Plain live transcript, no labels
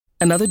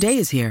Another day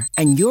is here,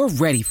 and you're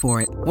ready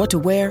for it. What to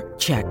wear?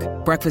 Check.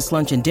 Breakfast,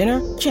 lunch, and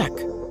dinner? Check.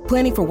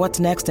 Planning for what's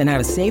next and how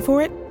to save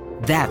for it?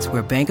 That's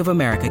where Bank of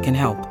America can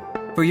help.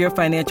 For your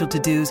financial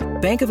to-dos,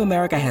 Bank of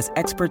America has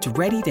experts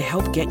ready to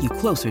help get you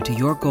closer to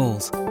your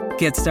goals.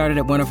 Get started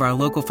at one of our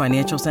local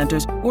financial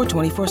centers or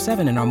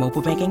 24/7 in our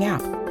mobile banking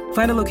app.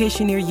 Find a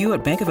location near you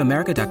at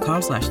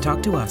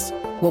bankofamerica.com/talktous.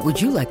 What would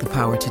you like the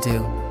power to do?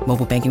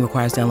 Mobile banking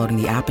requires downloading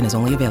the app and is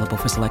only available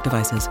for select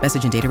devices.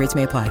 Message and data rates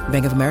may apply.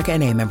 Bank of America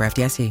N.A., member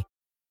FDIC.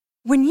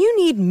 When you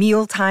need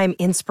mealtime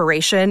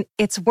inspiration,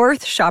 it's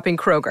worth shopping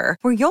Kroger,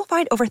 where you'll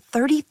find over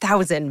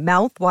 30,000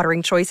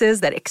 mouth-watering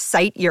choices that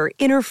excite your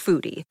inner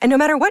foodie. And no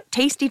matter what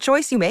tasty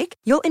choice you make,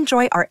 you'll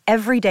enjoy our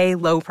everyday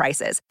low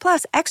prices,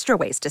 plus extra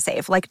ways to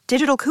save, like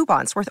digital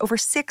coupons worth over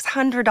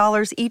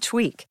 $600 each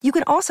week. You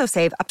can also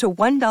save up to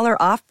 $1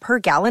 off per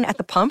gallon at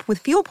the pump with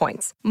fuel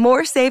points.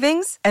 More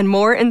savings and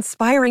more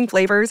inspiring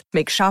flavors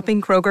make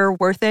shopping Kroger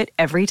worth it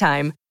every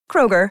time.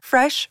 Kroger,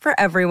 fresh for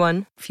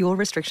everyone. Fuel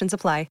restrictions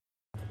apply.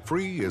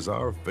 Free is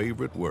our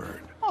favorite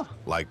word,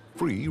 like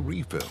free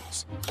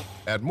refills.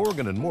 At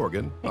Morgan &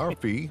 Morgan, our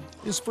fee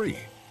is free.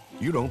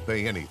 You don't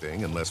pay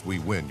anything unless we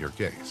win your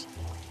case.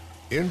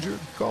 Injured?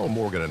 Call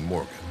Morgan &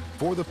 Morgan.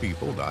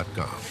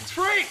 ForThePeople.com. It's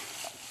free!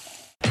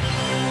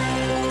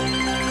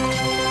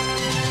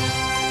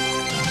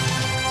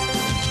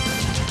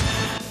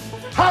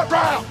 Hot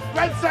round!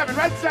 Red 7,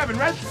 red 7,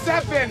 red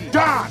 7!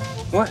 Don!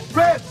 What?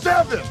 Red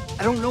 7!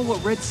 I don't know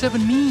what red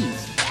 7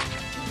 means.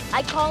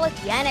 I call it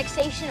the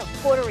annexation of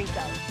Puerto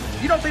Rico.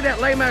 You don't think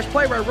that lame-ass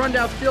play where I run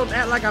down the field and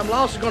act like I'm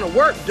lost is gonna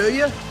work, do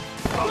you?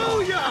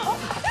 Booyah!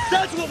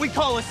 That's what we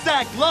call a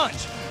sack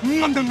lunch.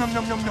 Nom, nom, nom,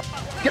 nom, nom, nom.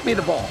 Get me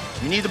the ball.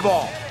 You need the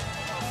ball.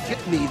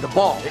 Get me the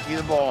ball. Get me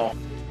the ball.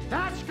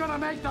 That's gonna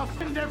make the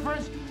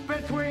difference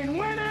between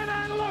winning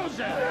and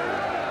losing.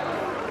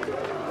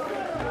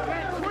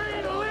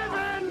 Between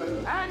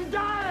living and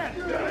dying.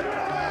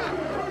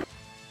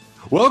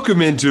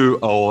 Welcome into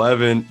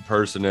 11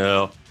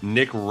 Personnel.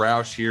 Nick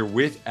Roush here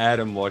with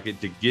Adam Luckett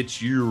to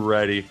get you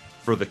ready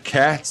for the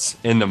Cats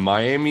and the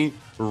Miami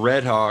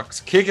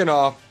Redhawks kicking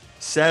off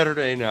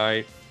Saturday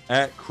night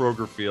at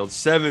Kroger Field,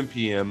 7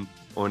 p.m.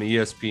 on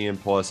ESPN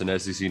Plus and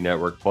SEC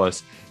Network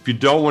Plus. If you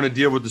don't want to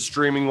deal with the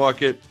streaming,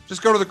 Luckett,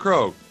 just go to the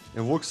Krog.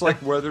 It looks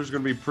like weather's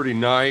going to be pretty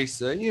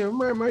nice.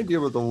 Might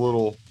deal with a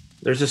little.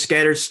 There's a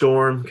scattered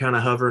storm kind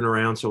of hovering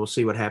around, so we'll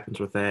see what happens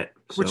with that.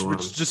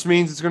 Which just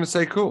means it's going to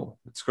stay cool.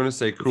 It's going to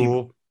stay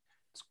cool.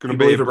 It's going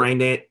to be rain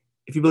dance.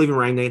 If you believe in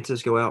rain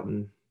dances, go out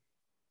and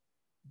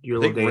do your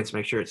little dance.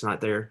 Make sure it's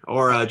not there,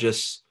 or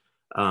just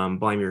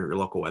blame your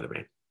local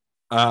weatherman.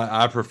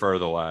 I prefer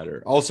the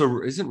latter.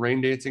 Also, isn't rain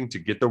dancing to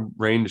get the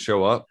rain to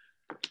show up?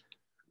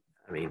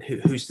 I mean,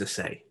 who's to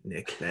say,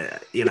 Nick?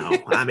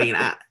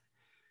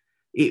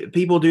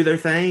 People do their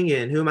thing,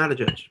 and who am I to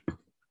judge?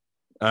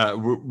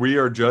 We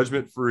are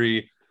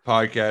judgment-free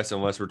podcast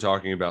unless we're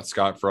talking about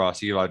Scott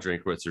Frost, Eli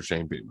Drinkwitz, or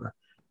Shane Beamer.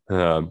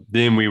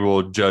 Then we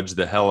will judge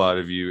the hell out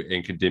of you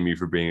and condemn you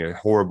for being a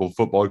horrible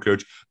football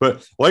coach.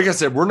 But like I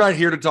said, we're not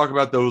here to talk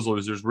about those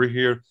losers. We're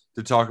here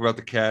to talk about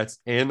the Cats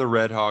and the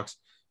Redhawks.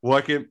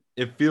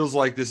 It feels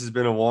like this has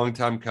been a long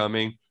time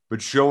coming,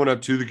 but showing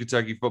up to the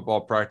Kentucky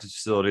football practice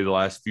facility the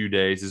last few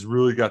days has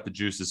really got the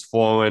juices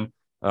flowing.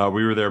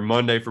 We were there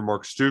Monday for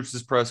Mark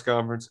Stoops' press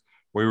conference.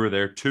 We were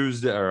there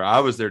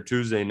I was there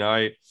Tuesday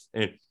night,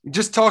 and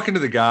just talking to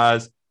the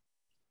guys,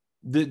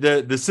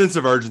 the sense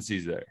of urgency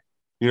is there.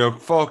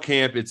 Fall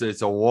camp,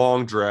 it's a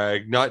long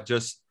drag, not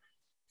just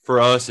for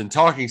us in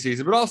talking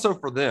season, but also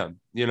for them.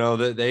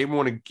 They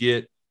want to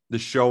get the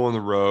show on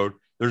the road.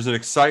 There's an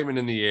excitement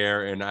in the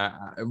air, and I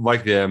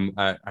like them.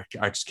 I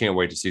just can't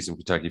wait to see some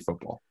Kentucky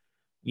football.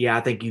 Yeah,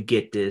 I think you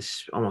get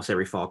this almost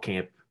every fall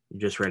camp. You're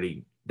just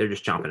ready. They're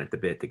just chomping at the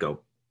bit to go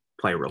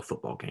play a real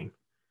football game.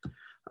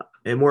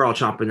 And we're all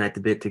chomping at the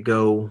bit to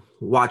go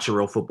watch a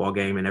real football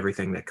game and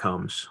everything that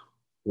comes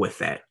with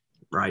that,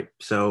 right?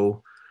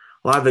 So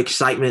a lot of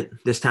excitement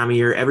this time of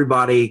year.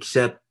 Everybody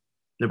except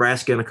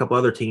Nebraska and a couple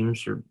other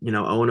teams are,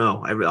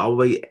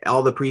 0-0.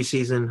 All the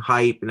preseason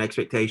hype and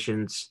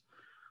expectations,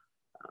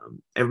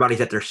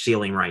 everybody's at their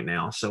ceiling right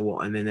now.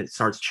 And then it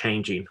starts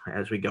changing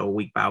as we go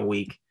week by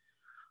week.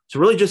 So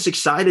really just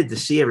excited to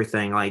see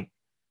everything.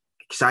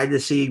 Excited to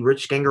see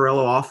Rich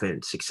Scangarello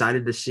offense.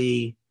 Excited to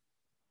see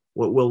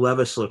what Will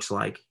Levis looks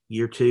like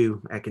year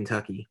 2 at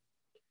Kentucky.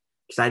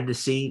 Excited to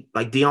see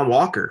Deion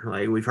Walker.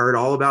 We've heard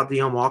all about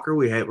Deion Walker.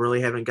 We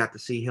really haven't got to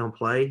see him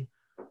play,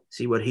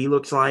 see what he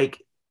looks like,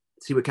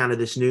 see what kind of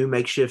this new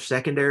makeshift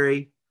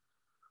secondary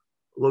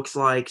looks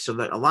like. So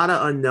that a lot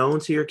of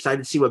unknowns here.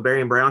 Excited to see what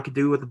Barry and Brown could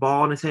do with the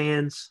ball in his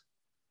hands.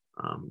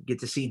 Get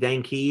to see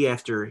Dane Key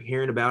after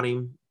hearing about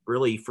him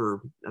really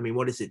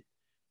what is it?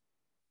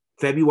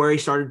 February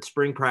started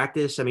spring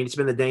practice. It's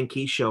been the Dane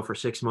Key show for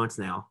 6 months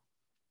now.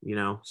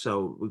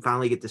 So we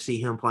finally get to see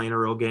him playing a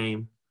real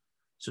game.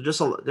 So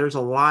there's a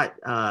lot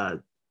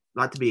to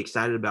be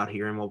excited about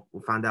here, and we'll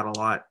find out a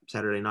lot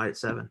Saturday night at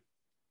 7.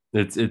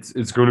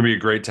 It's going to be a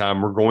great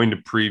time. We're going to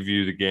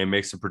preview the game,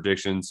 make some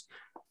predictions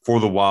for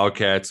the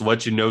Wildcats.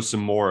 Let you know some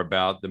more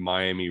about the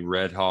Miami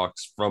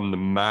Redhawks from the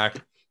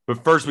MAC.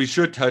 But first, we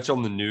should touch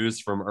on the news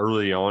from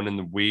early on in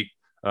the week.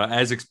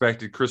 As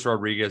expected, Chris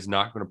Rodriguez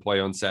not going to play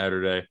on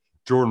Saturday.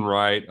 Jordan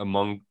Wright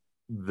among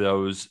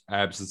those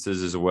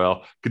absences as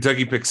well.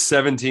 Kentucky picked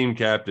 17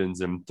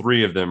 captains, and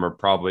 3 of them are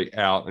probably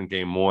out in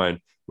game 1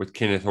 with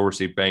Kenneth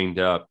Horsey banged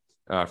up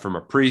from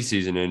a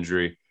preseason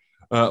injury.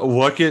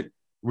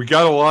 We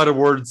got a lot of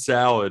word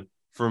salad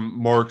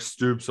from Mark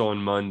Stoops on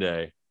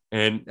Monday.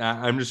 And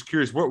I'm just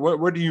curious,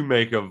 what do you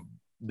make of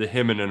the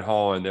hemming and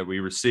hawing that we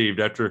received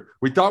after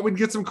we thought we'd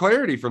get some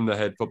clarity from the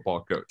head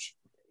football coach?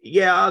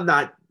 Yeah, I'm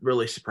not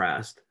really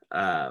surprised.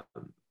 I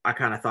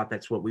kind of thought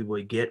that's what we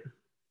would get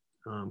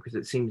because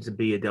it seems to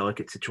be a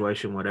delicate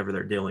situation, whatever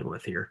they're dealing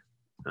with here.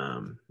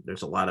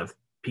 There's a lot of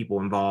people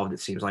involved, it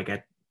seems like,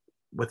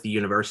 with the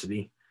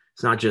university.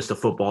 It's not just a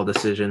football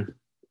decision.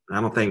 I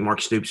don't think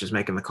Mark Stoops is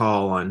making the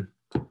call on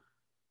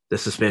the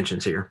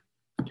suspensions here.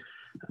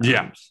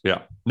 Yeah.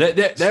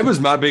 That was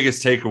my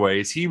biggest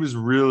takeaway. Is he was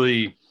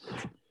really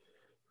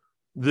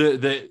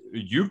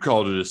you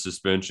called it a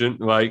suspension.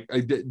 Like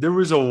there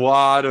was a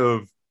lot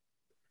of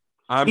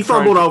he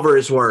fumbled over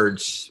his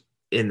words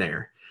in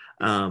there.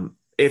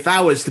 If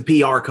I was the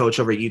PR coach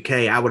over at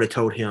UK, I would have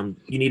told him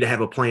you need to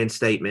have a planned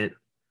statement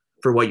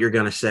for what you're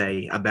going to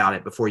say about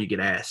it before you get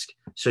asked.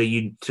 So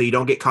you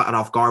don't get caught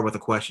off guard with a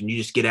question. You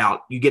just get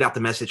out the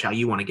message how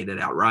you want to get it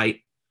out,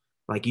 right?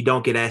 Like you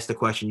don't get asked the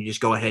question, you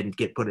just go ahead and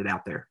put it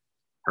out there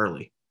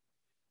early.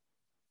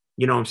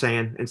 You know what I'm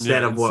saying?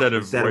 Instead of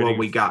what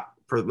we got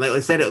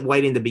instead of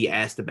waiting to be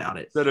asked about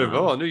it. Instead of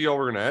I knew y'all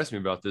were going to ask me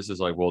about this.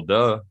 It's like, well,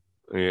 duh.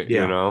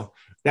 You know,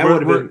 that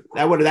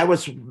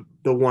was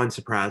the one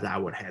surprise I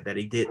would have, that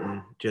he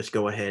didn't just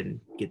go ahead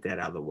and get that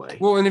out of the way.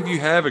 Well, and if you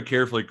have a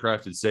carefully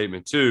crafted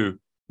statement too,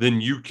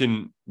 then you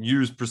can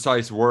use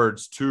precise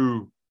words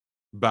to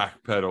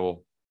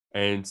backpedal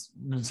and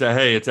say,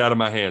 hey, it's out of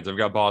my hands. I've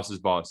got bosses.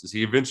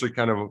 He eventually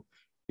kind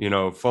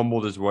of,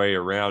 fumbled his way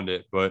around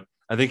it. But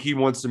I think he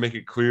wants to make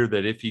it clear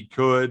that if he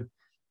could,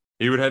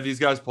 he would have these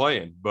guys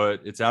playing.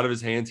 But it's out of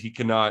his hands. He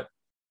cannot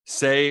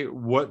say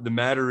what the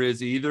matter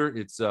is either.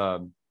 It's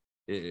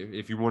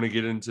if you want to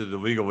get into the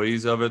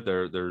legalese of it,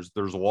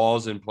 there's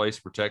laws in place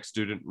to protect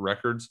student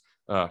records.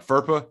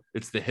 FERPA,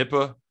 it's the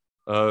HIPAA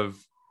of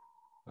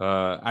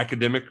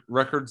academic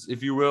records,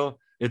 if you will.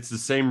 It's the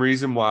same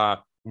reason why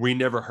we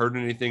never heard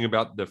anything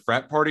about the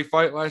frat party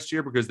fight last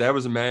year, because that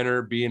was a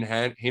matter being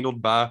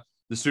handled by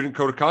the student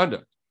code of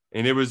conduct,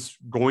 and it was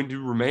going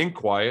to remain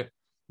quiet.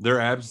 Their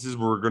absences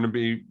were going to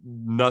be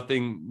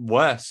nothing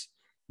less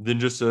than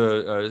just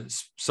a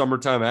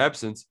summertime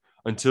absence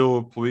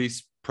until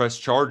police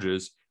pressed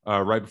charges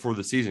right before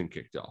the season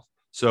kicked off.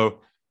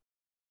 So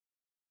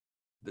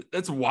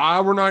that's why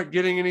we're not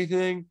getting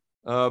anything.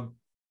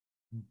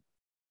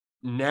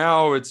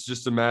 Now it's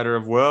just a matter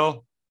of,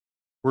 well,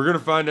 we're going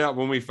to find out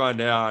when we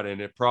find out, and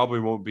it probably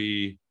won't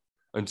be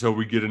until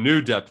we get a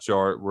new depth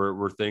chart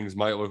where things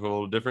might look a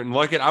little different.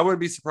 And I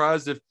wouldn't be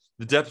surprised if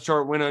the depth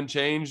chart went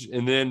unchanged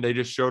and then they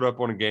just showed up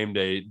on a game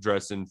day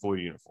dressed in full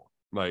uniform.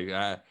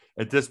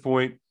 At this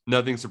point,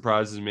 nothing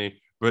surprises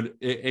me, but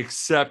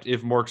except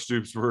if Mark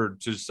Stoops were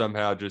to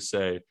somehow just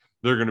say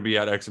they're going to be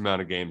at X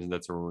amount of games and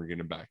that's when we're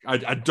getting back.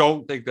 I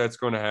don't think that's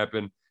going to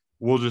happen.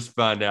 We'll just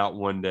find out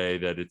one day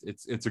that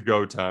it's a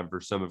go time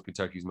for some of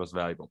Kentucky's most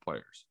valuable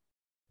players.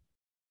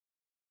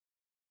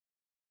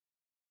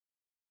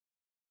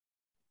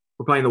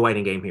 We're playing the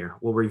waiting game here.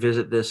 We'll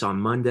revisit this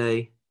on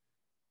Monday.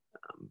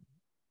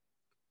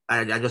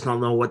 I just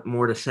don't know what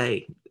more to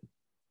say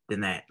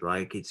than that.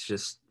 It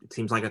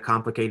seems like a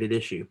complicated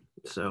issue.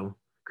 So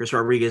Chris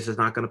Rodriguez is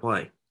not going to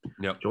play.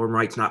 Yep. Jordan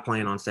Wright's not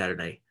playing on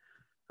Saturday.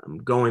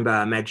 Going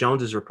by Matt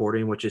Jones's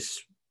reporting,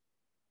 which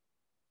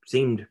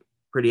seemed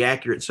pretty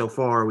accurate so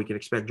far, we can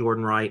expect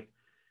Jordan Wright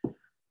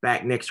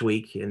back next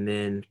week, and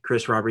then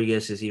Chris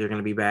Rodriguez is either going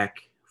to be back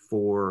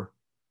for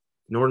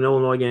Northern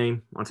Illinois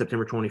game on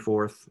September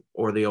 24th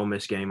or the Ole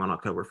Miss game on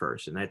October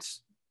 1st, and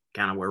that's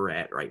kind of where we're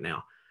at right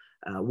now.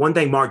 One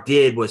thing Mark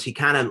did was he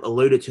kind of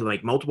alluded to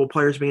multiple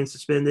players being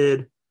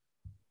suspended,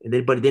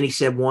 but then he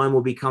said one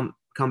will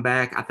come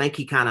back. I think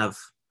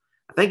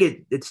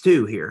it's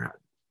 2 here.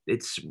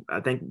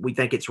 We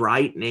think it's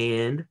Wright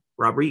and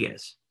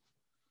Rodriguez.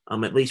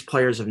 At least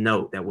players of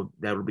note that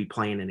would be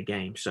playing in the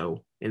game.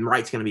 So, and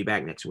Wright's going to be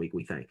back next week,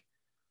 we think.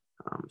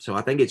 So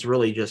I think it's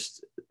really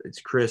just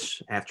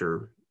Chris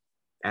after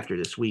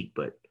this week.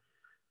 But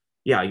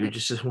yeah, you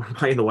just want to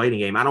play the waiting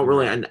game. I don't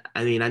really.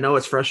 I mean, I know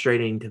it's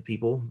frustrating to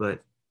people, but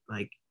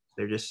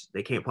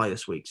they can't play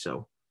this week.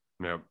 So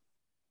yeah,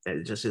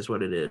 it just is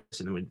what it is.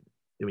 And then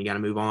we got to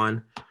move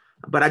on.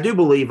 But I do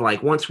believe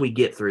once we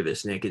get through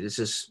this, Nick, it's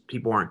just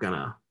people aren't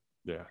gonna.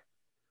 Yeah.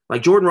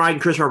 Jordan Wright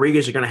and Chris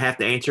Rodriguez are going to have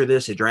to answer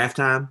this at draft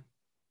time,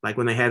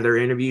 when they have their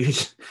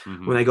interviews,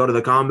 when they go to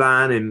the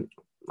combine and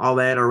all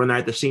that, or when they're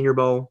at the Senior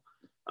Bowl.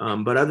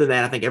 But other than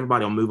that, I think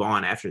everybody will move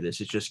on after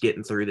this. It's just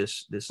getting through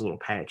this little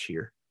patch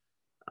here.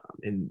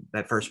 And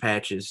that first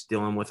patch is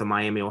dealing with a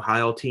Miami,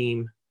 Ohio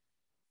team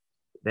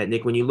that,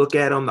 Nick, when you look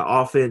at them, the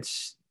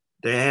offense,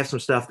 they have some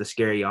stuff to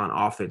scare you on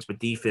offense, but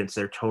defense,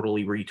 they're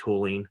totally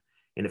retooling.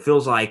 And it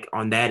feels like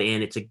on that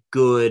end, it's a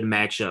good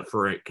matchup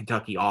for a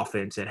Kentucky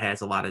offense that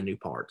has a lot of new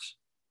parts.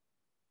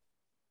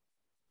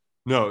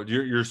 No,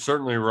 you're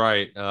certainly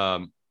right.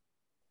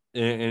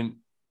 And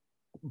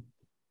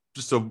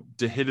just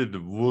to hit it a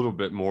little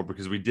bit more,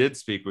 because we did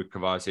speak with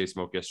Kavase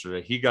Smoke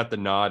yesterday. He got the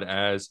nod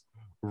as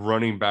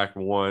running back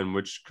one,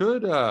 which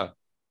could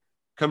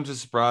come to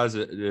surprise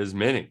as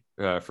many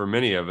for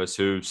many of us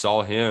who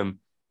saw him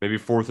maybe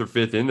fourth or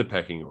fifth in the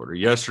pecking order.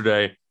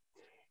 Yesterday,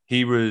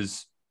 he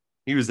was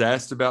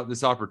asked about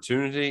this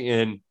opportunity,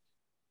 and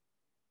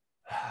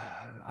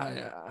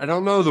I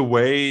don't know the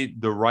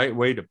right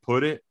way to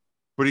put it,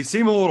 but he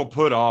seemed a little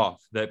put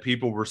off that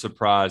people were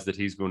surprised that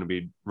he's going to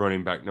be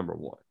running back number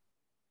one.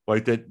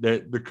 Like that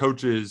the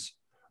coaches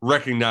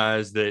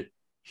recognize that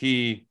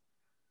he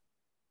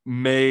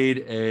made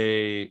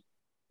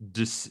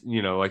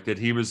like that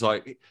he was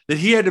like that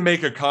he had to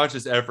make a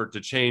conscious effort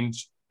to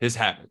change his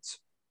habits,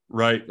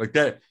 right? Like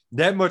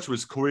that much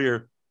was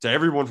clear to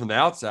everyone from the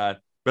outside,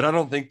 but I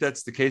don't think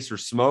that's the case for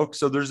Smoke.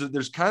 So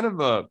there's kind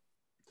of I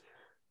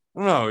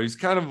don't know, he's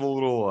kind of a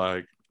little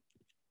like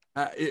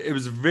it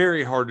was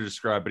very hard to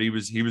describe, but he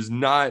was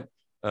not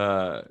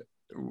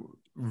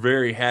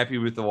very happy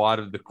with a lot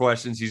of the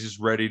questions. He's just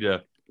ready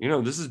to,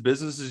 this is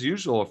business as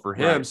usual for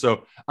him. Right.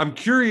 So I'm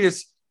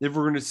curious if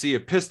we're going to see a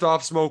pissed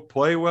off Smoke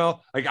play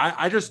well. Like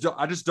I just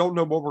don't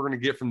know what we're going to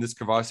get from this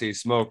Kavase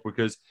Smoke,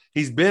 because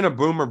he's been a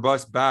boom or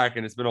bust back,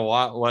 and it's been a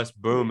lot less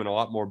boom and a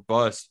lot more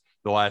bust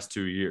the last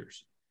 2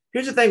 years.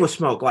 Here's the thing with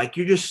Smoke. Like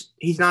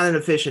he's not an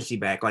efficiency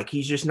back. Like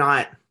he's just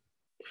not,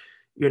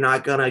 you're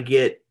not going to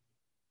get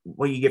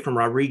what you get from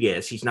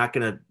Rodriguez. He's not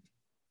going to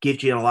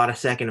get you in a lot of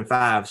 2nd and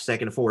 5s,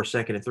 2nd and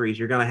 4s, 2nd and 3s.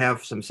 You're going to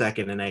have some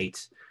 2nd and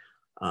 8s.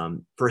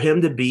 For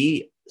him to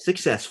be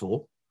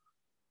successful,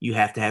 you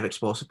have to have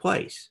explosive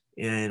plays.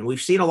 And we've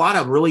seen a lot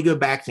of really good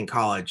backs in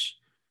college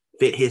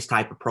fit his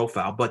type of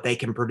profile, but they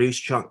can produce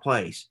chunk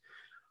plays.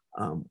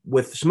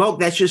 With Smoke,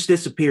 that's just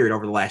disappeared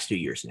over the last 2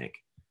 years, Nick.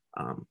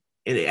 And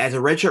as a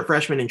redshirt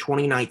freshman in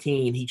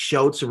 2019, he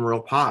showed some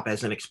real pop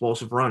as an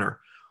explosive runner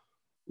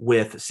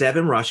with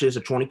 7 rushes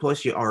of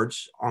 20-plus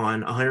yards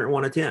on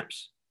 101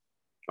 attempts.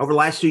 Over the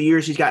last 2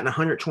 years, he's gotten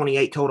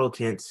 128 total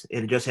attempts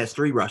and just has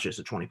 3 rushes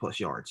of 20-plus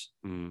yards.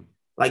 Mm.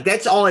 Like,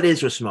 that's all it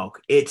is with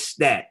Smoke. It's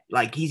that.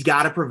 Like, he's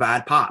got to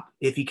provide pop.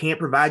 If he can't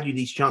provide you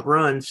these chunk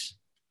runs,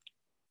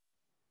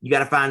 you got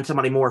to find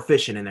somebody more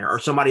efficient in there, or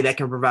somebody that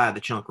can provide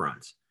the chunk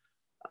runs.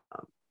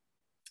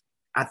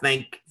 I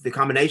think the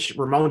combination,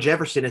 Ramon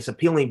Jefferson, is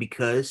appealing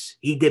because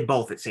he did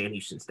both at Sam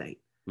Houston State.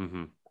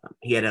 Mm-hmm.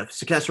 He had a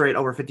success rate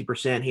over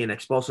 50%. He had an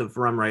explosive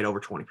run rate over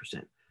 20%.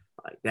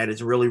 Like, that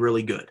is really,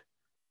 really good.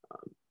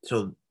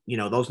 So,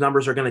 those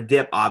numbers are going to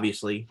dip,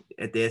 obviously,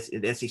 at the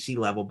SEC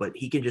level, but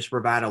he can just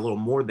provide a little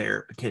more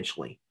there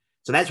potentially.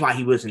 So that's why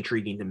he was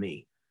intriguing to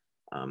me.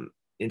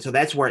 And so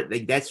that's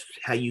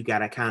how you got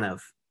to kind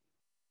of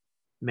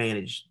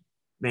manage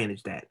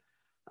that.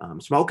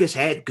 Smoke has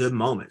had good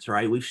moments,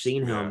 right? We've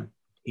seen him. Yeah.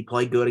 He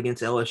played good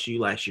against LSU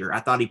last year. I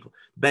thought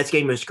best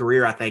game of his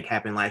career, I think,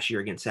 happened last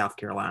year against South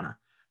Carolina.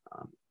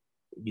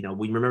 We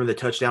remember the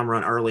touchdown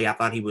run early. I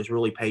thought he was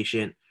really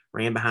patient,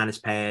 ran behind his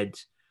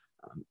pads.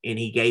 And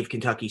he gave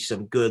Kentucky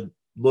some good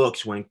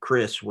looks when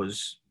Chris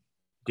was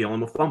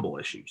dealing with fumble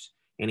issues.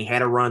 And he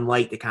had a run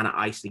late to kind of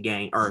ice the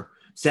game, or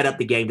set up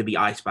the game to be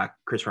iced by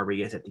Chris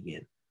Rodriguez at the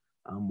end,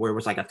 where it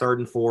was like a 3rd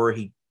and 4.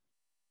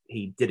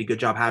 He did a good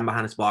job hiding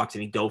behind his blocks,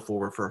 and he dove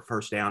forward for a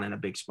first down in a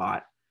big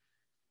spot.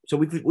 So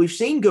we've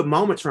seen good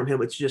moments from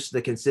him. It's just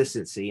the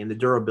consistency and the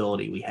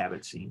durability we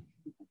haven't seen.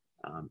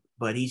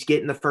 But he's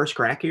getting the first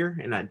crack here,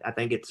 and I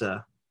think it's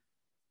an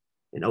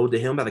ode to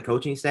him by the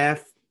coaching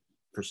staff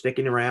for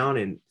sticking around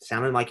and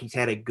sounding like he's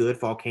had a good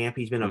fall camp.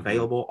 He's been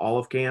available all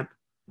of camp.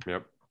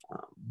 Yep.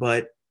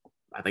 But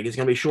I think it's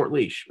going to be a short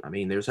leash. I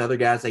mean, there's other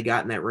guys they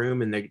got in that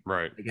room, and they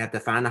got to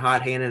find the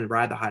hot hand and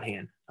ride the hot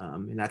hand.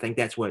 And I think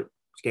that's what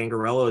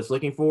Scangarello is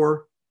looking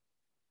for.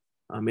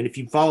 And if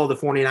you follow the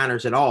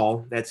 49ers at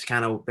all, that's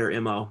kind of their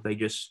MO. They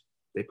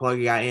plug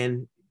a guy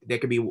in. There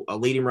could be a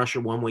leading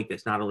rusher one week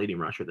that's not a leading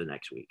rusher the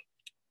next week.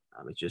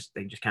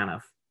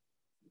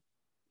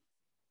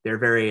 They're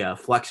very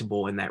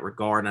flexible in that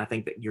regard. And I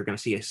think that you're going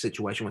to see a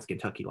situation with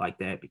Kentucky like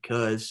that,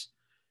 because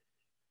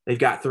they've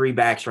got 3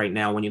 backs right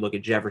now. When you look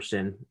at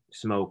Jefferson,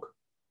 Smoke,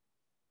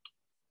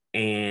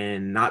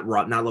 and not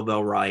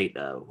Lavelle Wright,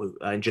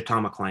 and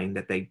Jatama McClain,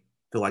 that they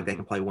feel like they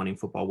can play winning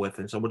football with.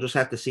 And so we'll just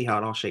have to see how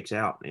it all shakes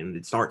out. And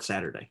it starts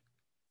Saturday.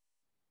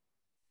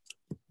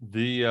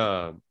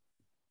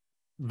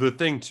 The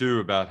thing too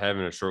about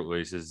having a short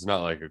leash is it's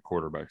not like a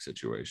quarterback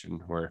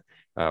situation where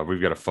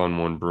we've got a fun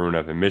one brewing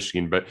up in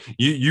Michigan, but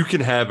you can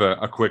have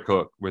a quick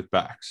hook with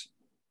backs.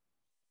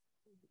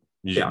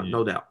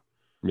 No doubt.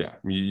 Yeah,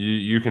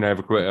 you can have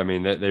a quick. I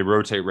mean, they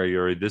rotate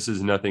regularly. This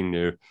is nothing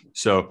new,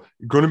 so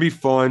going to be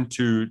fun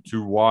to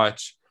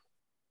watch.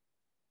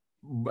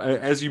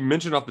 As you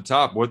mentioned off the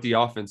top, what the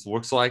offense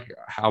looks like,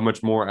 how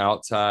much more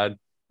outside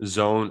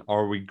zone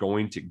are we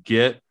going to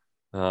get?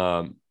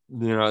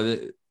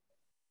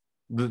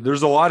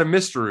 there's a lot of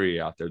mystery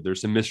out there.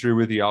 There's some mystery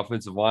with the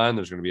offensive line.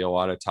 There's going to be a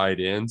lot of tight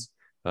ends.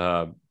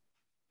 We're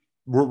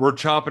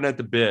chomping at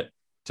the bit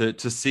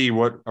to see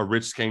what a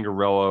Rich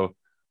Scangarello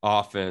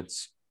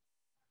offense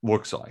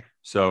looks like.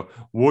 So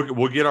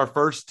we'll get our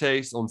first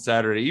taste on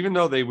Saturday, even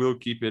though they will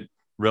keep it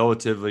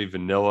relatively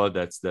vanilla.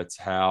 That's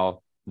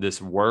how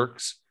this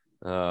works.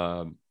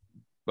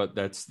 But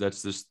that's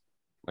just,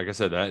 like I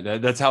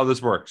said, that's how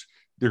this works.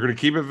 They're going to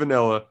keep it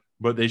vanilla,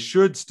 but they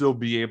should still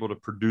be able to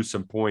produce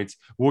some points.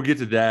 We'll get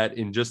to that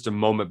in just a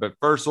moment. But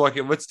first,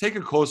 let's take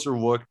a closer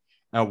look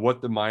at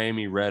what the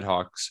Miami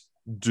Redhawks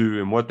do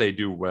and what they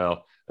do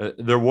well.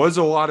 There was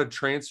a lot of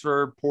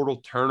transfer portal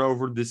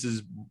turnover. This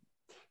is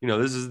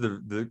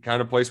the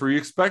kind of place where you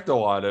expect a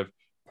lot of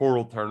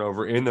portal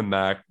turnover in the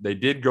MAC. They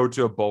did go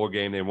to a bowl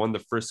game. They won the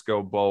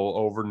Frisco Bowl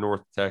over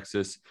North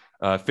Texas,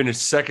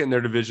 finished second in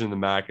their division in the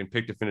MAC, and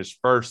picked to finish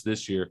first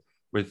this year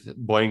with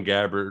Blaine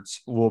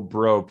Gabbert's little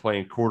bro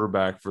playing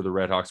quarterback for the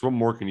Redhawks. What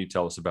more can you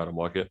tell us about him,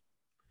 Luckett?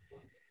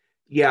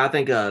 Yeah, I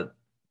think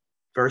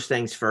first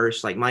things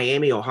first, like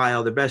Miami,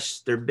 Ohio,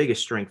 their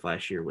biggest strength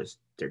last year was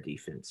their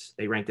defense.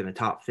 They ranked in the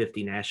top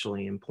 50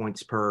 nationally in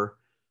points per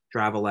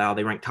drive allowed.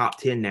 They ranked top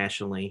 10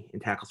 nationally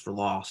in tackles for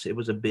loss. It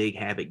was a big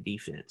Havoc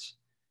defense.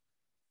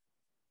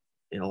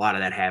 And a lot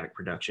of that Havoc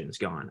production is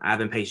gone.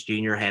 Ivan Pace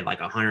Jr. had like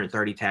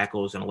 130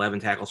 tackles and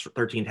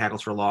 13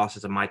 tackles for loss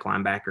as a Mike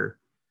linebacker.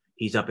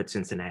 He's up at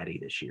Cincinnati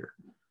this year.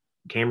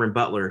 Cameron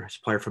Butler is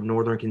a player from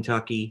Northern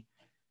Kentucky.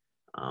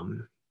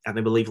 I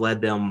believe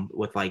led them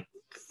with like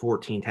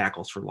 14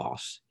 tackles for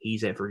loss.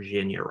 He's at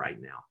Virginia right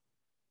now.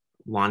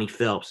 Lonnie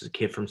Phelps is a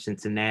kid from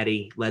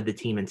Cincinnati, led the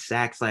team in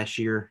sacks last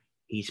year.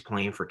 He's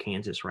playing for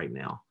Kansas right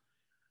now.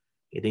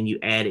 And then you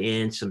add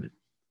in some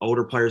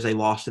older players they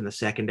lost in the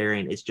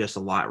secondary, and it's just a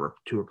lot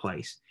to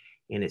replace.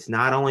 And it's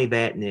not only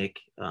that, Nick.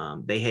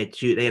 They had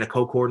a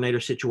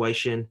co-coordinator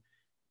situation.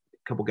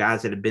 A couple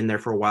guys that had been there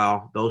for a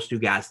while. Those two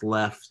guys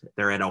left.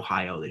 They're at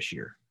Ohio this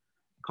year,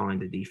 calling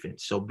the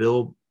defense. So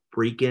Bill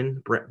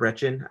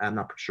Brechen, I'm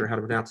not sure how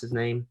to pronounce his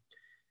name.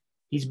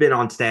 He's been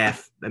on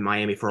staff at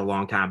Miami for a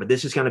long time, but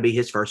this is going to be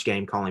his first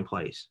game calling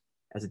plays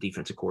as a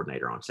defensive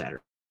coordinator on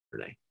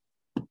Saturday.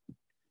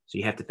 So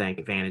you have to thank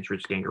Advantage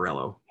Rich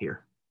Scangarello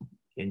here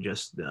in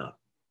just the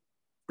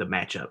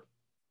matchup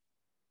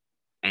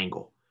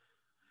angle.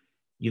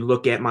 You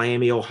look at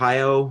Miami,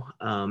 Ohio,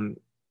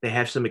 they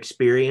have some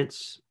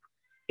experience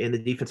in the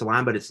defensive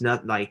line, but it's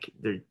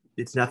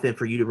nothing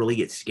for you to really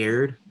get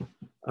scared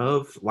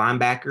of.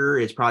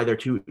 Linebacker is probably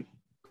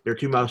their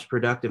two most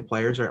productive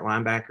players are at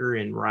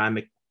linebacker, and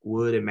Ryan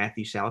McWood and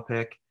Matthew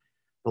Salopek.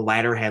 The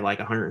latter had like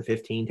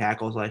 115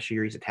 tackles last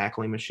year. He's a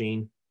tackling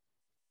machine.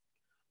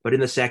 But in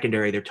the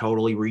secondary, they're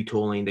totally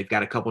retooling. They've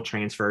got a couple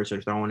transfers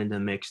they're throwing into the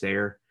mix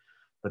there,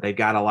 but they've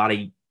got a lot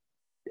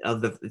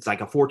of it's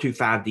like a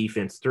 4-2-5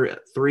 defense.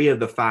 Three of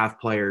the 5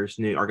 players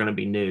are going to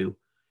be new,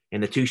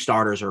 and the 2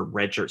 starters are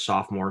redshirt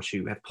sophomores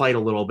who have played a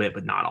little bit,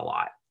 but not a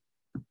lot.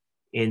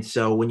 And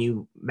so when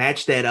you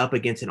match that up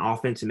against an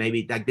offense, and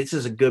maybe like this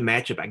is a good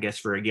matchup, I guess,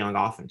 for a young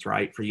offense,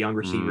 right? For young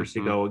receivers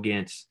to go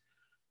against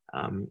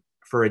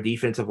for a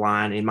defensive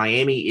line. And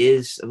Miami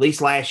is, at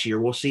least last year,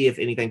 we'll see if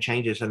anything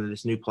changes under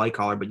this new play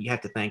caller, but you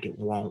have to think it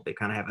won't. They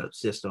kind of have a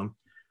system.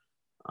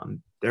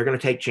 They're going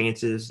to take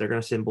chances. They're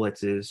going to send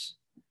blitzes.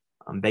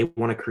 They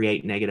want to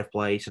create negative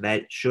plays. So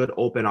that should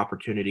open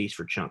opportunities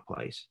for chunk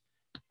plays.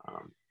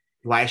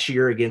 Last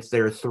year against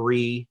their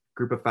 3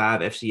 group of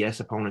 5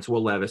 FCS opponents,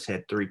 Will Levis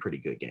had 3 pretty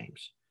good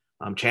games.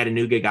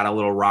 Chattanooga got a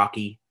little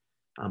rocky,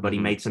 but he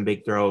made some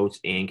big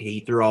throws, and he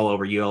threw all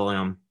over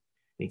ULM.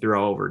 He threw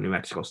all over New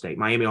Mexico State.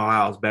 Miami,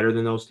 Ohio is better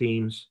than those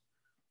teams,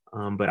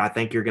 but I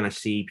think you're going to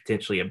see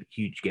potentially a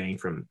huge game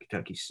from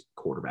Kentucky's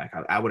quarterback.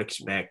 I would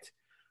expect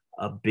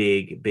a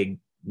big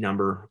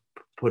number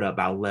put up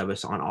by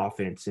Levis on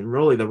offense, and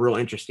really the real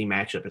interesting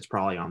matchup is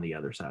probably on the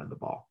other side of the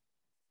ball.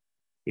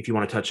 If you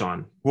want to touch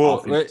on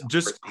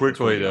just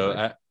quickly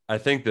though, I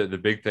think that the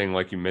big thing,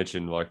 like you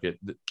mentioned, a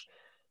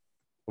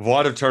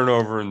lot of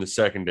turnover in the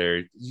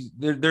secondary.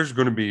 There's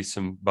going to be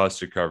some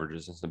busted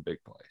coverages and some big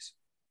plays,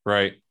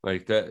 right?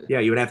 Like that. Yeah,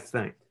 you would have to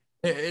think.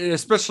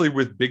 Especially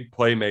with big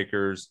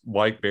playmakers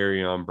like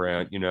Barryon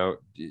Brown,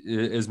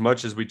 as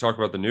much as we talk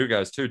about the new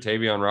guys too,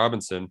 Tavion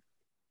Robinson,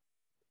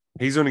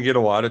 he's going to get a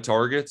lot of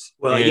targets.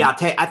 Well,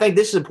 I think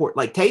this is important.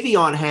 Like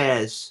Tavion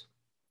has,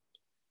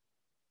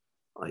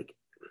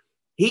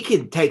 he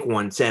can take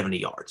 170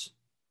 yards.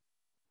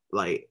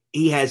 Like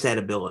he has that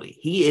ability.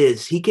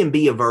 He can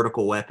be a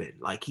vertical weapon.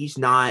 Like he's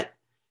not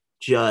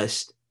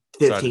just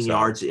 15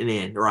 yards and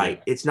in, right?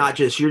 Yeah. It's not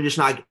just, you're just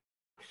not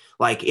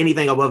like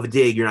anything above a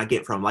dig you're not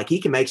getting from. Like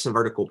he can make some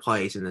vertical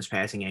plays in this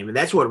passing game. And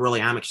that's what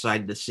really I'm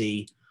excited to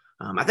see.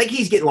 I think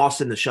he's getting lost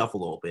in the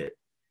shuffle a little bit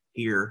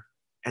here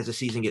as the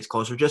season gets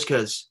closer, just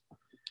because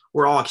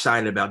we're all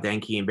excited about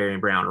Danke and Barryon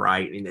Brown,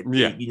 right? And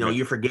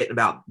you're forgetting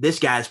about this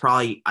guy's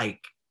probably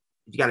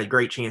he's got a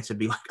great chance to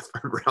be like a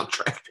 3rd round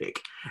draft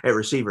pick at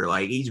receiver.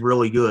 Like he's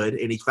really good,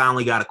 and he's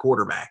finally got a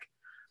quarterback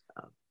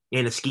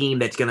in a scheme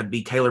that's going to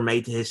be tailor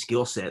made to his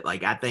skill set.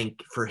 Like I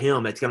think for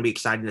him, it's going to be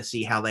exciting to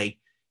see how they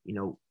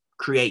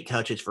create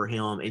touches for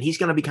him. And he's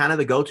going to be kind of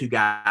the go-to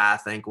guy, I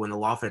think, when the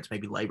offense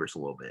maybe labors a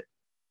little bit.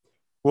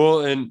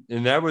 Well, and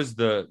that was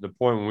the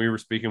point when we were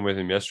speaking with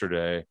him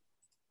yesterday.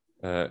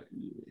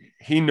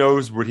 He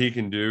knows what he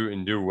can do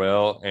and do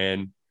well.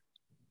 And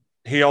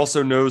he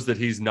also knows that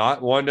he's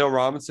not Wan'Dale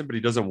Robinson, but he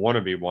doesn't want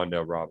to be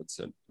Wan'Dale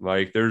Robinson.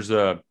 Like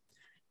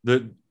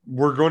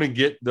we're going to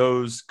get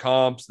those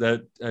comps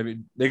that,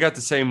 they got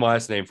the same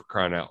last name, for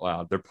crying out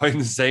loud. They're playing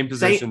the same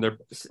position. They're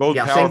both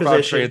Power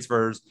 5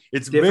 transfers.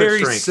 It's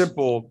very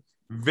simple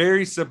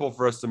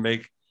for us to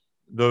make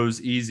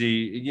those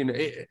easy,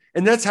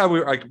 and that's how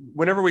we like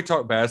whenever we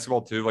talk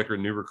basketball too, like a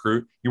new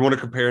recruit, you want to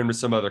compare him to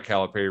some other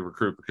Calipari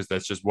recruit because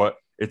that's just what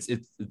it's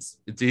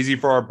easy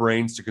for our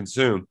brains to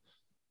consume.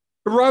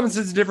 But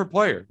Robinson's a different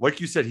player. Like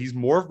you said, he's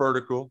more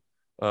vertical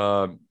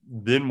than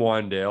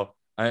Wan'Dale.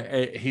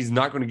 He's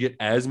not going to get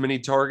as many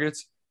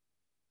targets,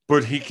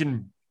 but he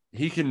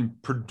can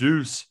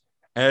produce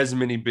as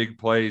many big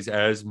plays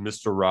as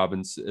Mr.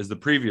 Robinson, as the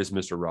previous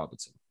Mr.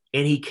 Robinson.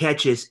 And he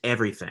catches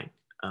everything.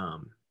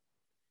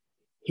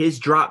 His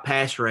drop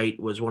pass rate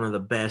was one of the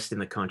best in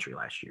the country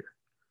last year.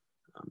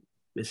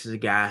 This is a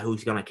guy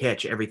who's going to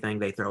catch everything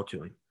they throw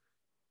to him.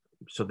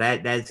 So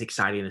that's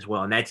exciting as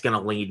well. And that's going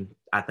to lead,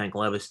 I think,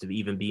 Levis to be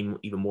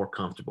even more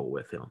comfortable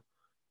with him.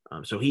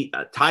 So he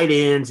tight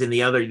ends and the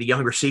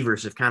young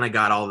receivers have kind of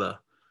got all the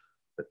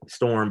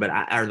storm,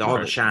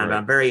 the shine. Right. But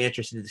I'm very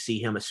interested to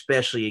see him,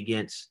 especially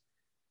against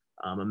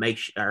a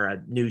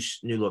new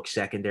look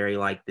secondary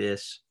like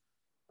this.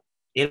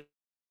 And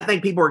I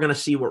think people are going to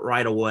see what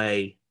right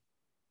away.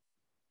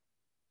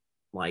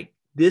 Like,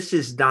 this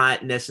is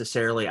not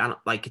necessarily,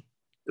 the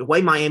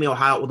way Miami,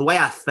 Ohio, the way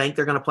I think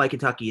they're going to play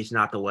Kentucky is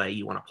not the way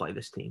you want to play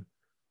this team,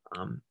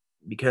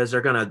 because they're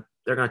going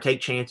to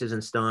take chances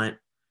and stunt.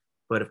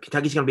 But if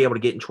Kentucky's going to be able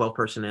to get in 12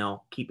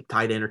 personnel, keep a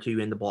tight end or two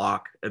in the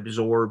block,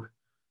 absorb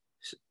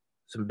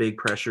some big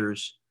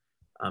pressures,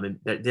 and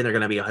then they're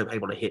going to be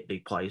able to hit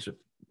big plays with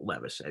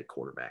Levis at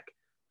quarterback.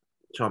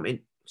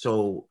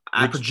 So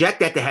I project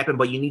that to happen,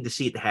 but you need to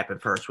see it to happen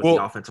first with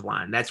the offensive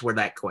line. That's where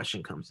that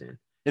question comes in.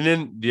 And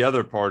then the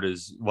other part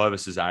is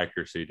Levis's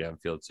accuracy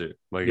downfield too.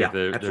 Like,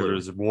 there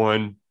was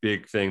one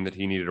big thing that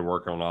he needed to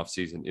work on off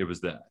season. It was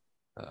that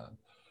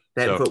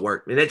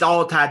footwork, and it's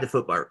all tied to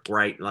footwork,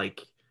 right? Like,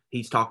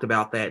 he's talked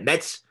about that.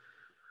 That's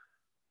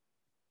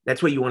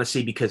what you want to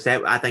see, because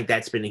I think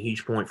that's been a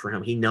huge point for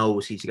him. He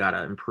knows he's got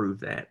to improve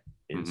that,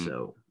 and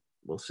so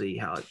we'll see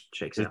how it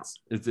shakes out.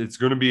 It's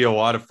going to be a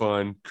lot of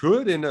fun.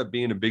 Could end up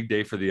being a big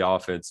day for the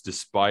offense,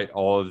 despite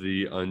all of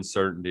the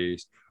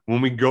uncertainties. When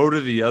we go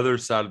to the other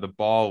side of the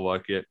ball,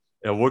 it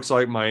looks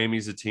like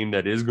Miami's a team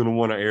that is going to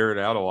want to air it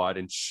out a lot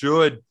and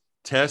should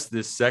test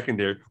this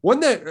secondary.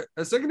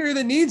 A secondary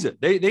that needs it.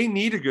 They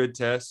need a good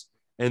test,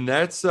 and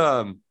that's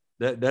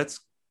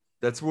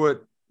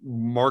what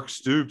Mark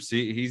Stoops.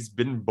 He's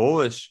been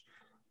bullish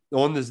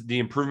on the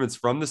improvements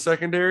from the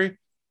secondary,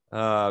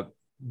 but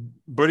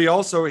he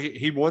also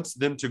he wants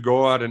them to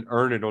go out and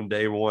earn it on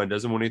day one.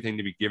 Doesn't want anything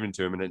to be given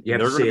to him, and they're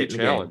going to be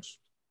challenged.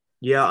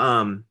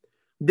 Yeah.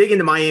 Dig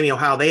into Miami,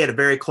 Ohio. They had a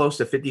very close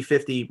to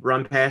 50-50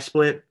 run-pass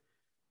split,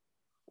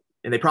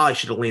 and they probably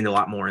should have leaned a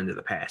lot more into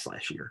the pass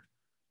last year.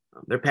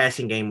 Their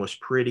passing game was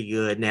pretty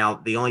good. Now,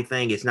 the only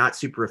thing is not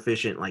super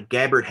efficient. Like,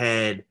 Gabbert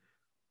had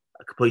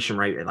a completion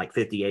rate at like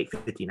 58,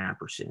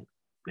 59%.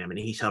 I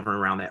mean, he's hovering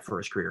around that for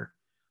his career.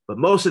 But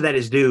most of that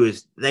is due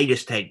is they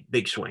just take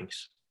big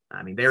swings.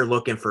 I mean, they're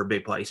looking for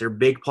big plays. They're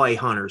big play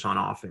hunters on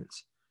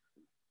offense.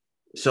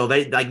 So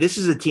this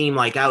is a team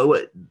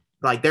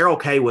they're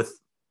okay with.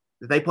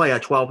 If they play a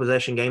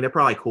 12-possession game, they're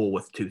probably cool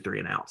with 2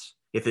 3-and-outs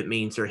if it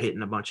means they're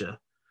hitting a bunch of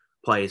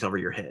plays over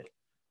your head.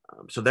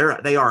 So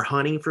they are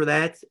hunting for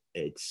that.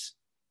 It's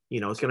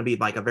it's going to be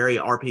like a very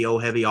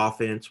RPO-heavy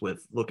offense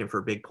with looking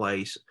for big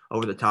plays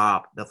over the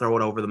top. They'll throw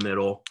it over the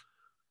middle.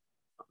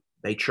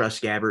 They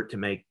trust Gabbert to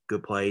make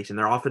good plays, and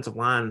their offensive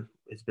line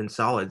has been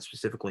solid,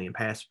 specifically in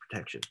pass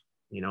protection.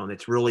 And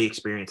it's really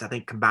experienced. I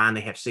think combined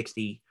they have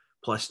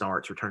 60-plus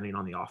starts returning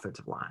on the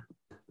offensive line.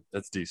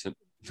 That's decent.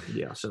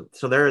 Yeah, so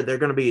they're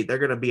going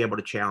to be able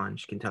to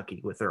challenge Kentucky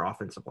with their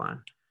offensive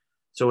line.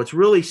 So it's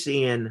really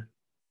seeing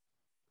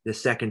the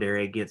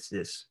secondary against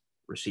this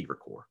receiver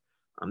core.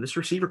 This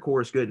receiver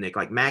core is good, Nick.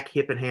 Like, Mac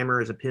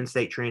Hippenhammer is a Penn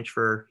State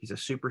transfer. He's a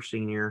super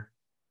senior.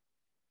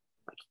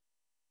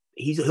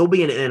 He'll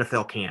be in an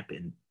NFL camp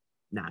in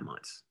 9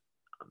 months.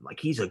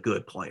 He's a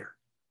good player.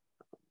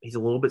 He's a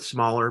little bit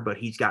smaller, but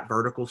he's got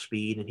vertical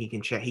speed, and he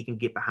can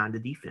get behind the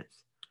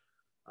defense.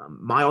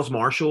 Miles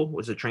Marshall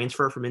was a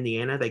transfer from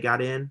Indiana. They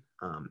got in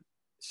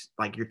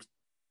your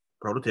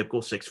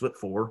prototypical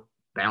 6'4"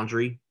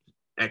 boundary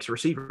X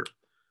receiver.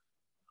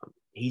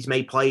 He's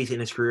made plays in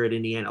his career at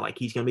Indiana.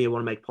 He's going to be able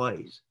to make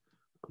plays.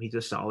 He's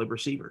a solid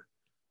receiver.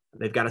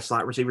 They've got a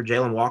slot receiver,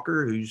 Jalen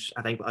Walker, who's,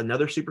 I think,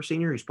 another super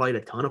senior who's played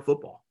a ton of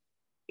football.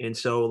 And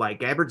so,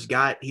 Gabbert's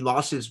he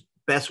lost his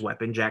best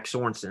weapon, Jack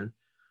Sorensen,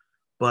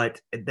 but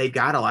they've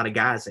got a lot of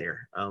guys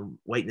there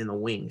waiting in the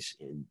wings,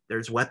 and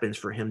there's weapons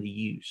for him to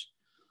use.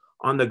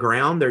 on the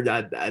ground,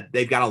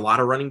 they've got a lot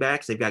of running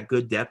backs. They've got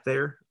good depth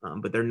there,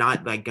 but they're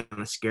not like going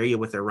to scare you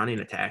with their running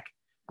attack.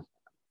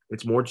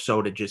 It's more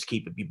so to just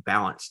keep it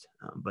balanced.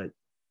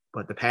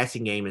 But the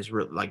passing game is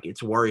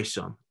it's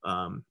worrisome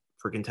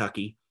for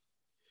Kentucky.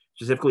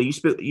 Specifically,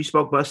 you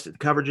spoke busted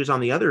coverages on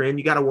the other end.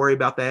 You got to worry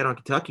about that on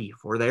Kentucky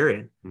for their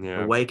end.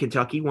 Yeah. The way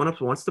Kentucky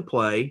wants to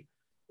play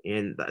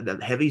in the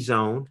heavy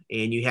zone,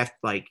 and you have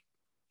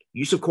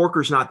Yusuf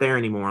Corker's not there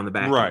anymore on the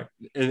back right.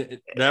 end.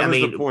 And that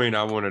was the point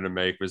I wanted to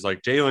make was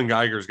like Jalen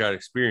Geiger's got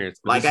experience,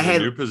 but like this is a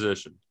new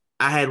position.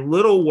 I had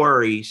little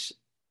worries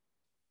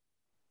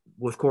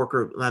with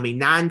Corker. I mean,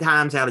 9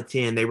 times out of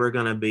 10, they were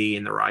going to be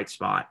in the right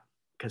spot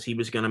because he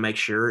was going to make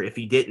sure if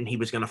he didn't, he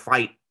was going to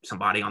fight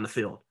somebody on the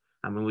field.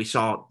 I mean, we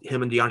saw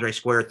him and DeAndre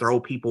Square throw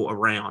people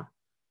around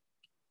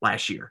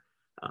last year.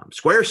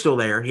 Square's still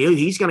there.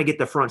 He's going to get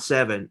the front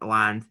 7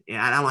 aligned. And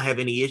I don't have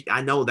any issue.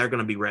 I know they're going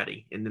to be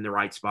ready and in the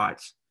right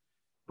spots.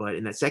 But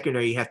in that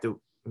secondary, you have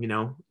to,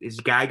 is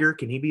Geiger,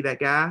 can he be that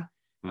guy?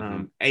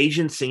 Mm-hmm.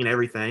 Asian's seen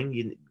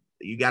everything.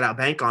 You got to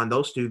bank on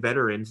those 2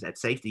 veterans at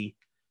safety,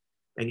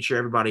 making sure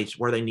everybody's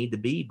where they need to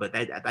be. But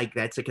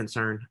that's a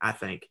concern, I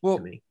think, to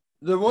me.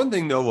 The one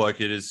thing they'll look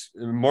at is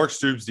Mark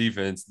Stoops'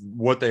 defense.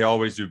 What they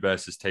always do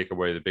best is take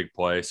away the big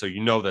play. So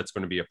that's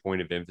going to be a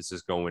point of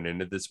emphasis going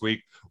into this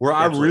week. Where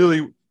I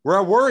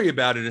worry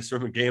about it is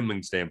from a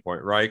gambling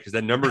standpoint, right? Because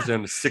that number's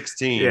down to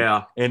 16.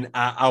 Yeah, and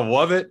I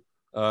love it.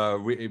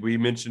 We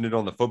mentioned it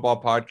on the football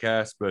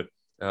podcast, but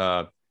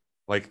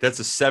that's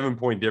a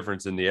 7-point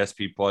difference in the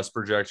SP plus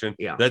projection.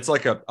 Yeah, that's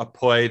like a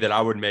play that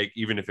I would make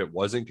even if it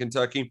wasn't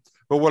Kentucky.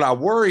 But what I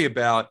worry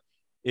about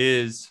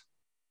is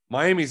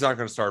Miami's not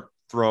going to start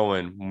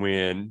throwing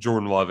when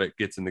Jordan Lovett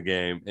gets in the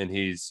game and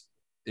he's,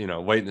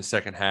 late in the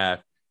second half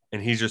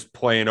and he's just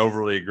playing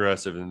overly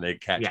aggressive and they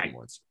catch him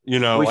once,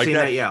 We've seen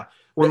that. Yeah.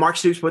 When Mark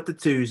Stoops put the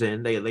 2s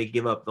in, they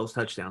give up those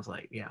touchdowns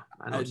late. Yeah.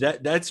 I know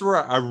that's where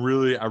I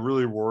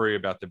really worry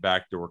about the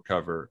backdoor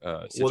cover.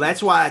 Situation. Well,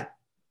 that's why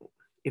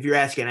if you're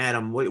asking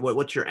Adam,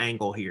 what's your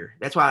angle here?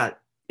 That's why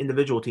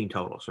individual team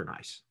totals are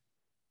nice.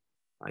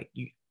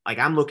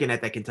 I'm looking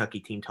at that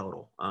Kentucky team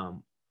total.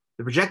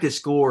 The projected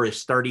score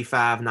is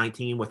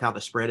 35-19 with how the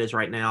spread is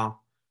right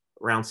now,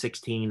 around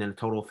 16 and a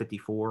total of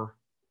 54.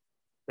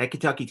 That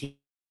Kentucky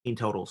team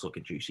total is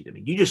looking juicy to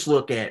me. You just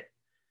look at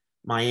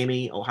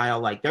Miami,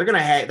 Ohio, they're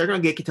gonna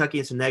get Kentucky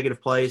in some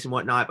negative plays and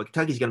whatnot, but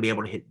Kentucky's gonna be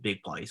able to hit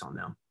big plays on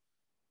them.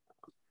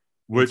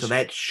 So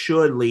that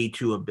should lead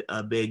to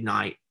a big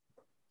night.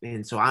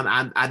 And so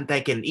I'm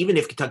thinking even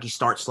if Kentucky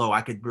starts slow,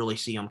 I could really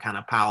see them kind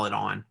of pile it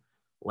on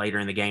later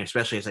in the game,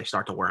 especially as they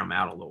start to wear them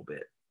out a little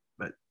bit.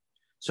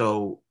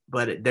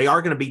 But they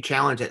are going to be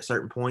challenged at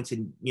certain points,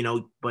 and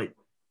but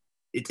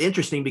it's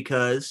interesting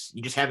because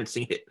you just haven't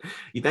seen it.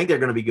 You think they're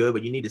going to be good,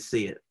 but you need to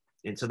see it,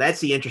 and so that's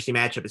the interesting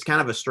matchup. It's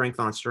kind of a strength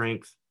on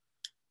strength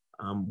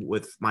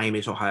with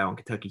Miami's Ohio and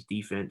Kentucky's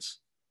defense,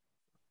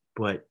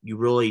 but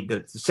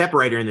the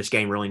separator in this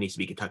game really needs to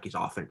be Kentucky's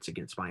offense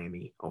against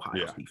Miami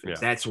Ohio's defense.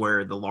 Yeah. That's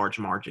where the large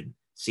margin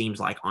seems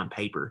like on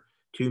paper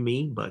to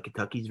me, but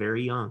Kentucky's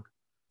very young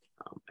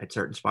at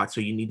certain spots,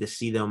 so you need to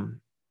see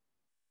them.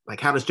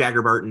 How does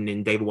Jagger Burton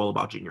and David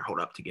Wollabaugh Jr. hold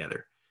up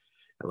together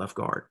at left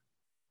guard?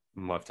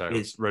 Left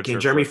tackle. Can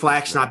Jeremy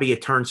Flax not be a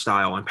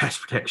turnstile in pass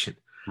protection?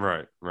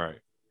 Right.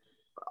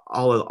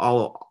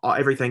 All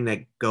everything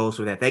that goes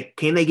with that.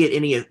 Can they get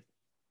any?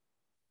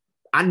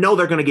 I know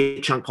they're going to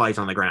get chunk plays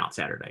on the ground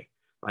Saturday.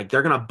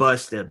 They're going to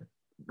bust a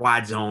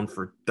wide zone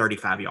for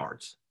 35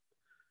 yards.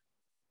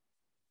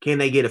 Can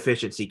they get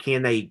efficiency?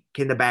 Can the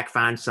back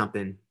find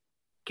something?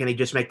 Can they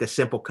just make the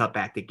simple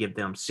cutback to give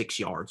them 6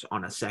 yards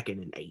on a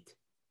 2nd and 8?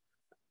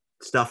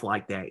 Stuff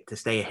like that to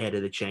stay ahead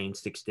of the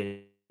chains to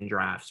extend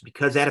drives,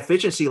 because that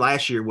efficiency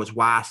last year was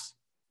why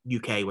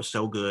UK was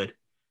so good.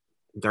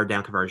 3rd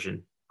down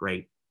conversion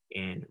rate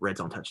and red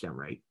zone touchdown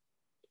rate.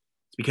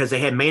 It's because they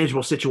had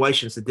manageable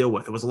situations to deal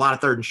with. It was a lot of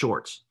 3rd and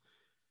shorts.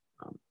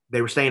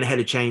 They were staying ahead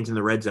of chains in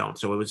the red zone.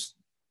 So it was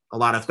a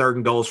lot of 3rd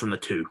and goals from the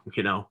 2,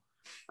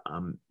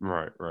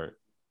 Right.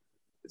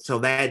 So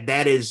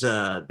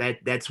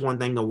that's one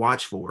thing to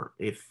watch for.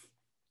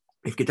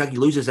 If Kentucky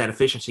loses that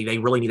efficiency, they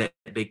really need that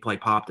big play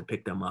pop to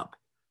pick them up.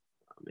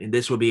 And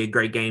this would be a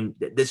great game.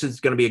 This is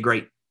going to be a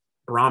great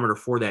barometer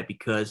for that,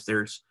 because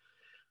there's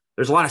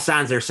a lot of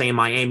signs there saying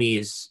Miami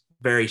is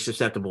very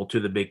susceptible to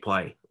the big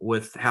play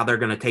with how they're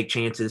going to take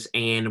chances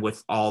and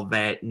with all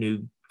the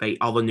new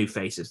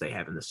faces they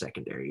have in the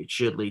secondary. It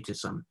should lead to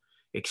some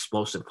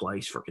explosive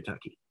plays for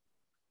Kentucky.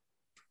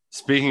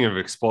 Speaking of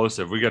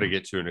explosive, we got to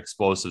get to an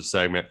explosive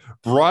segment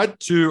brought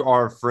to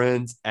our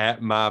friends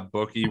at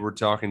MyBookie. We're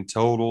talking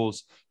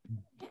totals,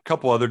 a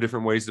couple other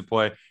different ways to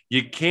play.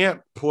 You can't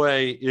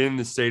play in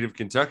the state of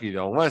Kentucky,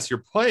 though, unless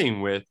you're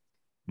playing with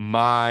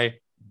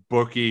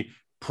MyBookie.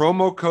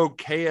 Promo code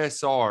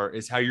KSR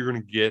is how you're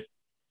going to get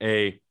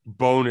a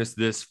bonus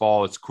this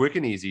fall. It's quick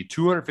and easy.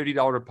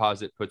 $250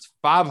 deposit puts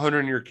 $500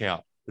 in your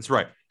account. That's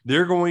right.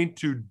 They're going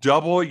to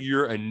double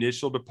your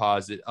initial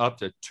deposit up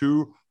to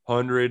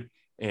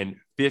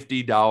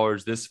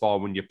 $250 this fall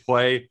when you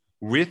play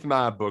with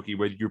MyBookie.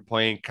 Whether you're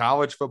playing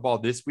college football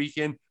this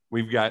weekend,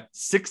 we've got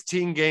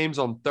 16 games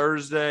on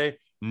Thursday.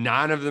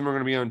 9 of them are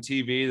going to be on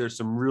TV. There's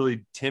some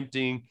really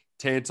tempting,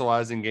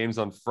 tantalizing games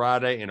on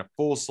Friday and a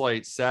full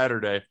slate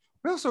Saturday.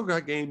 We also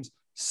got games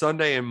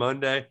Sunday and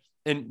Monday.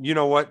 And you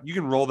know what? You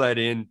can roll that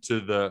into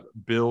the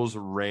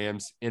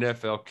Bills-Rams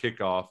NFL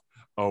kickoff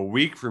a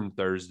week from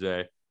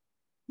Thursday.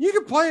 You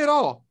can play it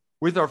all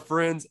with our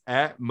friends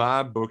at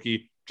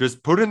MyBookie.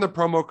 Just put in the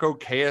promo code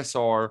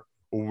KSR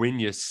when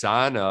you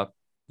sign up.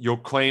 You'll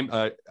claim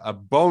a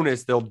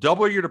bonus. They'll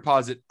double your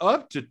deposit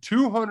up to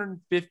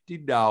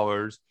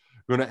 $250.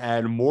 Going to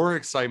add more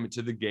excitement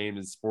to the game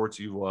and sports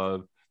you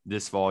love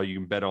this fall. You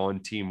can bet on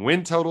team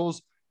win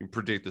totals. You can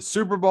predict the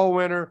Super Bowl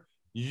winner.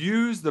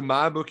 Use the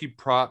MyBookie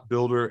prop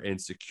builder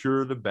and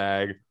secure the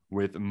bag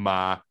with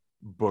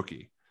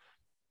MyBookie.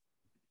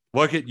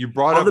 Look at you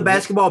brought all up the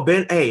basketball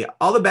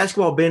all the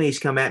basketball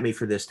bennies come at me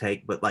for this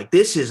take, but like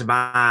this is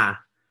my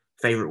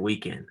favorite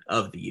weekend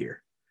of the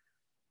year.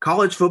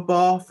 College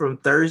football from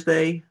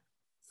Thursday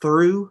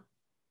through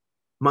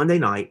Monday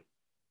night.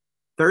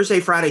 Thursday,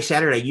 Friday,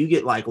 Saturday, you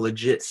get like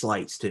legit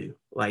slates too.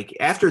 Like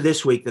after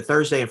this week, the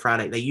Thursday and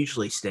Friday, they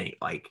usually stink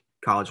like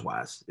college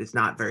wise. It's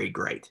not very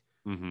great.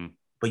 Mm-hmm.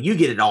 But you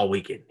get it all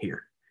weekend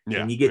here.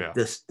 Yeah, and you get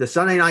the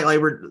Sunday night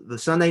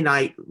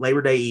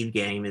Labor Day Eve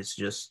game is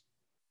just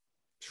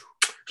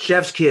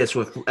chef's kiss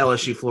with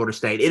LSU Florida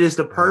State. It is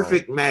the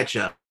perfect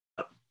matchup.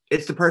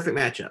 It's the perfect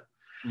matchup.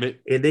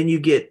 And then you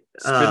get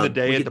spend the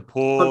day at the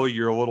pool.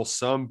 You're a little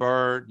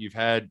sunburnt. You've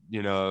had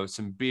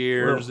some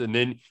beers, and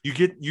then you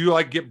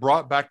get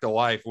brought back to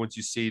life once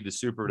you see the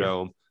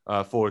Superdome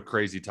full of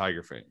crazy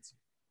Tiger fans.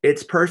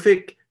 It's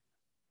perfect.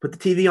 Put the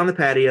TV on the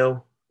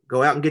patio.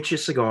 Go out and get you a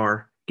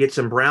cigar. Get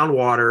some brown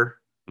water,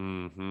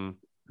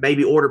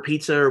 maybe order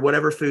pizza or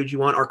whatever food you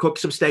want, or cook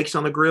some steaks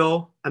on the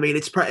grill. I mean,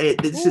 this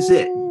is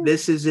it.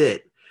 This is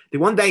it. The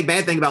one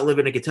bad thing about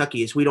living in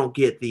Kentucky is we don't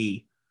get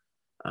the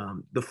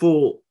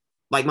full,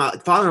 like my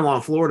father-in-law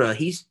in Florida,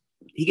 he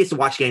gets to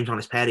watch games on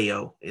his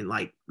patio in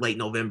like late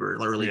November,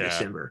 early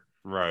December.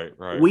 Right.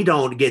 We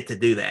don't get to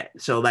do that.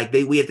 So like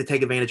we have to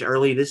take advantage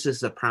early. This is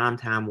the prime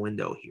time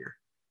window here.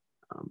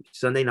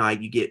 Sunday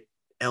night, you get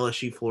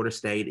LSU Florida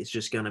State. It's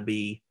just going to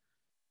be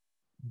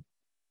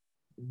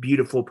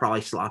beautiful,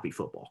 probably sloppy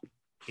football.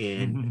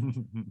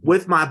 And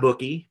with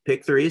MyBookie,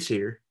 pick 3 is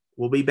here.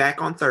 We'll be back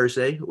on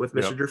Thursday with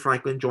Mr. Drew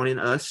Franklin joining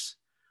us.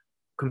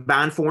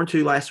 Combined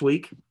 4-2 last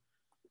week.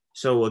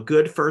 So a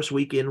good first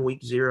weekend,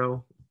 week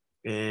 0.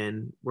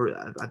 And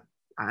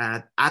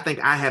I think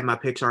I have my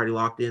picks already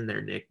locked in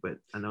there, Nick, but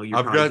I know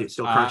you're probably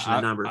still crunching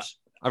the numbers.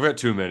 I've got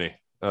too many.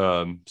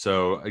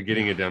 So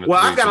getting it down to 3.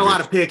 I've got a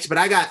lot of picks, but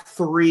I got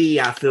 3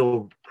 I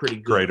feel pretty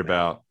good great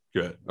about.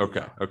 Good.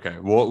 Okay.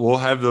 We'll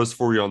have those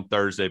for you on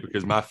Thursday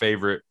because my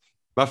favorite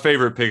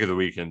pick of the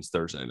weekend is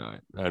Thursday night.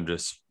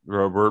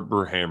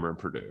 We're hammering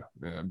Purdue,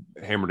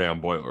 hammer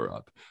down, boiler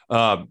up.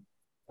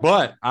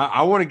 But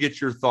I want to get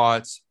your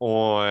thoughts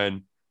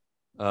on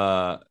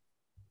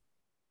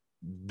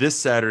this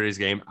Saturday's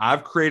game.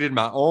 I've created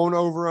my own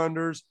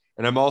over-unders,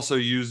 and I'm also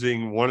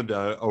using one of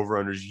the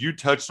over-unders. You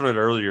touched on it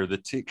earlier, the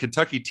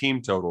Kentucky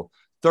team total,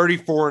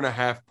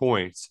 34.5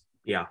 points.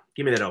 Yeah,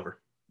 give me that over.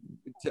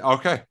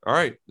 Okay. All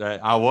right.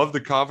 I love the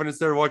confidence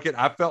there.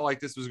 I felt like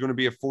this was going to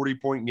be a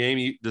 40-point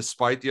game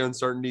despite the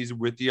uncertainties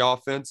with the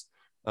offense.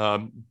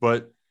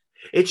 But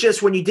it's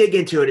just when you dig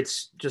into it,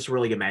 it's just a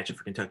really good matchup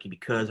for Kentucky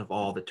because of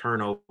all the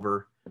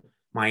turnover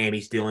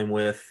Miami's dealing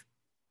with.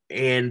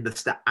 And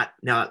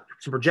now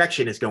some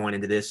projection is going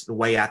into this, the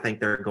way I think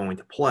they're going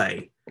to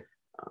play.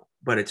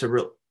 But it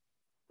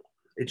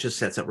just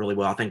sets up really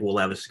well. I think Will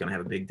Levis is going to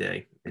have a big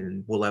day,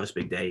 and Will Levis'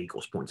 big day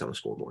equals points on the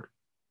scoreboard.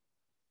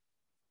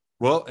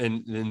 Well,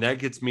 and that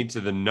gets me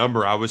to the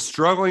number. I was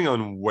struggling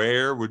on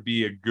where would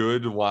be a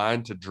good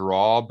line to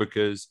draw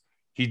because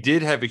he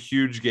did have a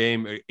huge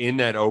game in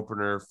that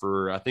opener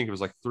for, I think it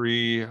was like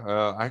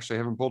I actually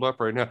haven't pulled up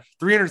right now,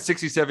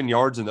 367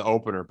 yards in the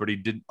opener, but he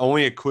did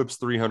only eclipse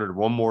 300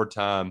 one more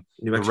time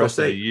the rest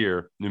of the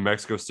year. New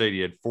Mexico State,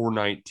 he had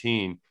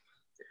 419.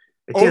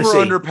 Over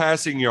under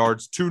passing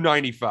yards,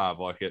 295,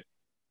 like it.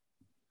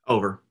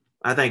 Over.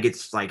 I think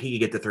it's like he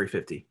could get to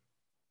 350.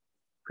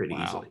 Pretty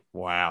easily.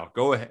 Wow.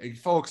 Go ahead,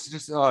 folks.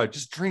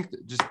 Just drink.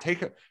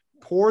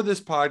 Pour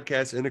this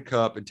podcast in a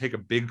cup and take a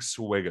big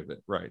swig of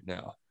it right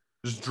now.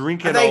 Just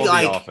drink it all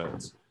the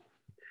offense.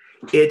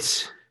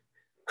 It's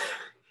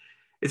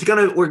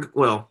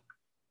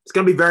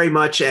gonna be very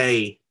much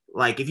a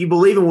like if you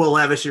believe in Will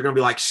Levis, you're gonna be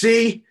like,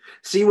 see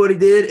what he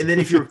did, and then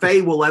if you're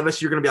fade Will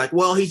Levis, you're gonna be like,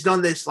 well, he's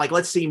done this. Like,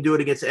 let's see him do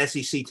it against the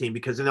SEC team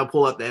because then they'll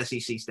pull up the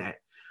SEC stat.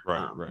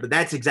 Right. But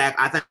that's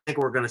I think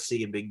we're gonna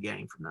see a big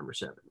game from number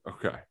 7.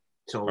 Okay.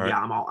 So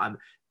I'm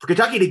for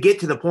Kentucky to get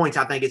to the points.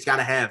 I think it's got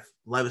to have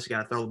Levis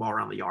got to throw the ball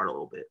around the yard a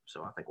little bit.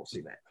 So I think we'll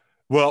see that.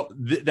 Well,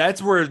 that's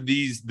where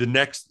the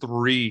next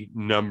 3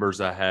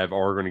 numbers I have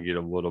are going to get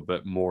a little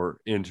bit more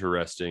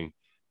interesting.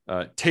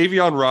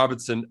 Tavion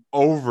Robinson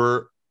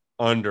over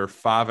under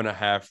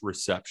 5.5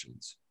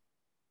 receptions.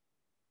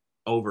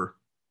 Over.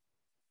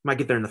 Might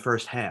get there in the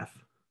first half.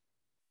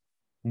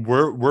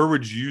 Where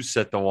would you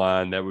set the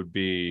line that would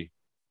be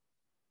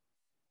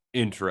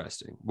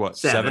interesting? What,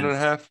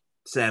 7.5?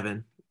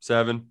 7.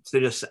 7? So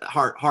just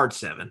hard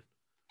 7.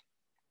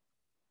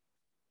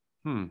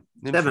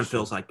 7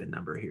 feels like the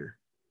number here.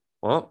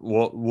 Well,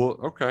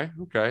 okay.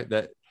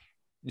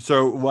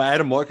 So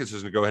Adam Luck is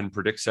going to go ahead and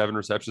predict 7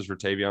 receptions for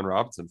Tavion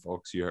Robinson,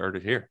 folks. You heard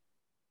it here.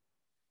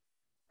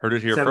 Heard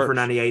it here 7 first. for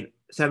 98.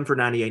 7 for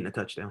 98 and a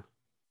touchdown.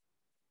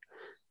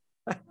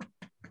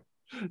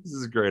 This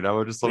is great. I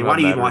would just. Why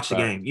do you even watch the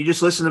game? You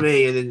just listen to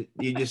me and then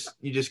you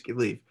just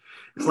leave.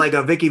 It's like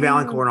a Vicki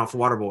Vallencourt off the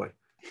Waterboy.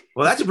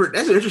 Well, that's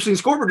an interesting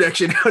score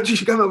prediction. How'd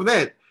you come up with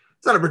that?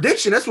 It's not a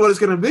prediction. That's what it's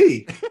going to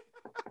be.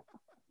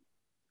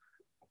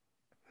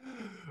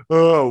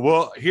 Oh,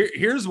 well,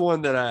 here's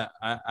one that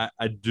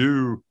I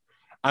do.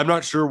 I'm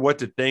not sure what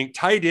to think.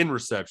 Tight end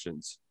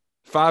receptions,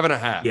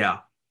 5.5. Yeah.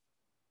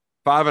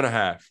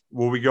 5.5.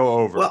 Will we go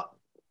over? Well,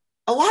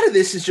 a lot of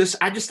this is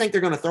I just think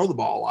they're going to throw the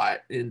ball a lot.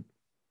 And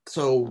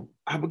so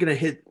I'm going to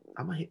hit.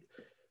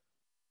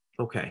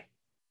 Okay.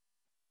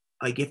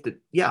 I'm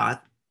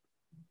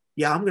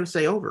going to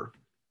say over.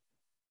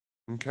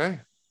 Okay.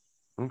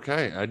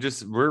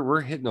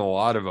 We're hitting a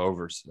lot of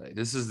overs today.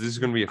 This is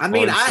going to be a fun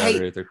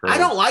Saturday at the Curl. I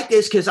don't like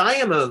this because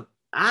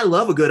I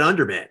love a good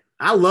under bet.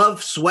 I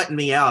love sweating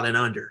me out and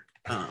under.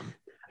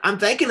 I'm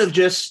thinking of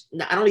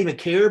I don't even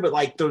care, but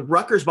like the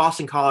Rutgers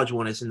Boston College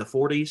one is in the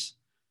 40s.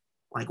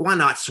 Like, why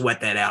not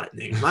sweat that out at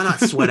noon? Why not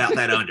sweat out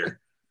that under?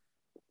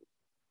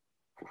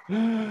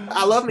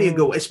 I love me a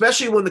good,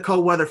 especially when the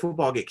cold weather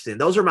football gets in.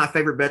 Those are my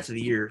favorite bets of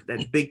the year.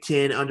 That Big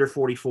Ten under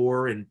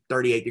 44 and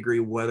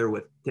 38-degree weather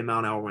with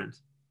 10-mile-an-hour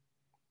winds.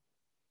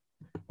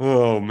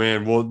 Oh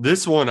man, well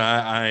this one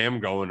I am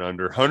going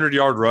under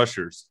 100-yard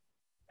rushers,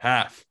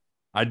 half.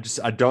 I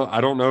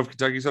don't know if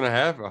Kentucky's going to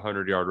have a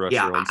 100-yard rusher.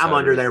 Yeah, on I'm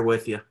under there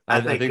with you. I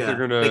think they're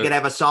going to. They could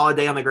have a solid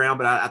day on the ground,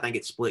 but I think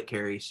it's split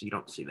carries. So you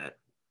don't see that.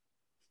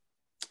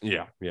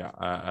 Yeah.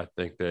 I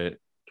think that.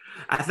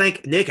 I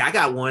think Nick, I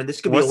got one.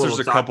 This could be a little. There's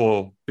a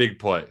couple big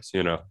plays,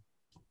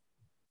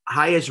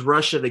 Highest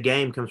rush of the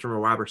game comes from a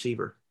wide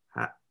receiver.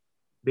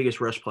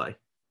 Biggest rush play.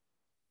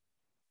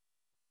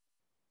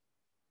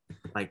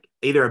 Like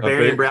either a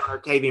Barry Brown or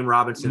Tavion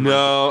Robinson.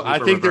 No, I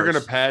think they're going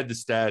to pad the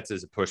stats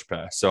as a push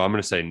pass. So I'm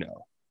going to say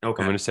no.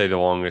 Okay. I'm going to say the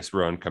longest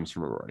run comes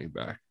from a running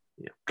back.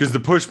 Yeah. Because the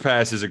push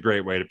pass is a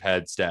great way to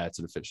pad stats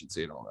and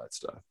efficiency and all that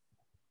stuff.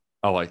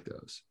 I like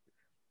those.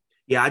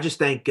 Yeah, I just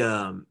think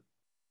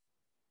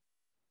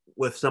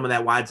with some of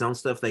that wide zone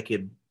stuff, they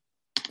could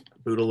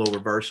boot a little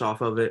reverse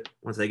off of it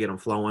once they get them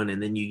flowing,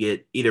 and then you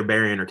get either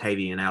Barry or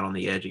Tavion out on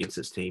the edge against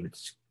this team.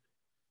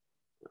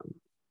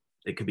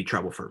 It could be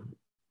trouble for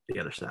the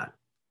other side.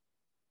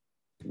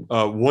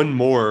 One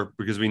more,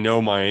 because we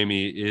know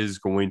Miami is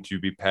going to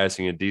be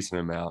passing a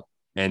decent amount,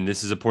 and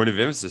this is a point of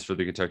emphasis for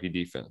the Kentucky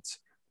defense.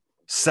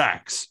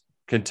 Sacks.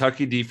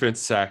 Kentucky defense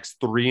sacks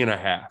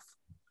 3.5.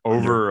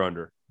 Over or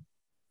under?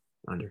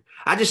 Under.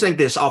 I just think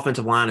this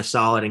offensive line is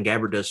solid, and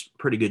Gabbert does a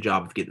pretty good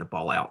job of getting the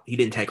ball out. He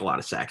didn't take a lot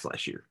of sacks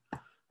last year.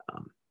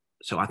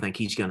 So I think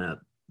he's going to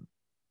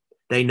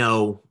 – they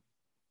know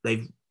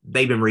they've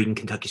been reading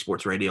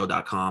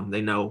KentuckySportsRadio.com.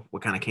 They know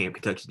what kind of camp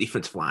Kentucky's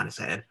defensive line has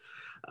had.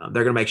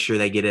 They're going to make sure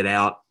they get it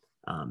out.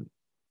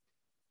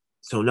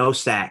 So no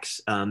sacks.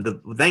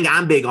 The thing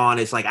I'm big on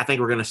is, I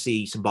think we're going to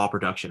see some ball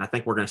production. I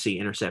think we're going to see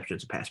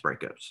interceptions and pass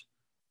breakups.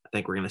 I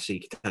think we're going to see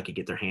Kentucky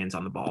get their hands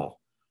on the ball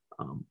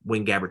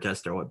when Gabbert does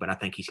throw it, but I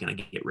think he's going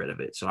to get rid of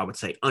it. So I would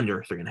say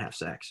under 3.5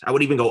 sacks. I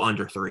would even go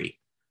under 3.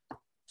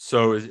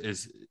 So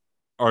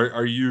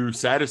are you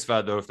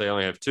satisfied, though, if they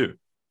only have 2?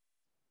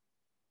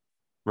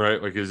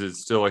 Right? Is it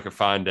still a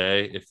fine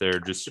day if they're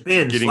just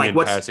getting in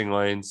passing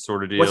lanes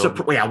sort of deal?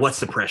 What's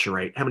the pressure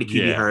rate? How many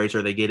QB hurries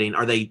are they getting?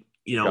 Are they,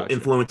 gotcha,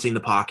 influencing the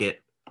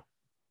pocket?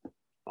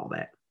 All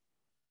that.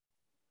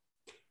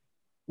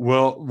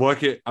 Well, we're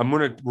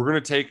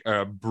gonna take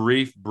a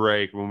brief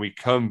break. When we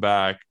come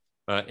back,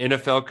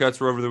 NFL cuts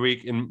were over the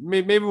week, and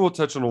maybe we'll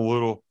touch on a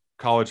little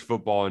college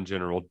football in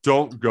general.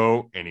 Don't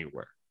go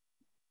anywhere.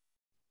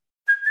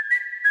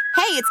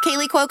 Hey, it's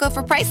Kaylee Cuoco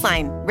for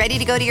Priceline. Ready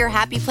to go to your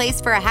happy place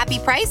for a happy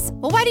price?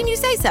 Well, why didn't you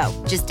say so?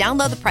 Just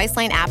download the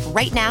Priceline app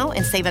right now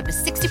and save up to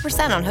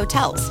 60% on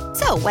hotels.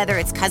 So whether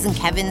it's Cousin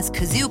Kevin's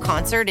Kazoo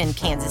Concert in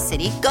Kansas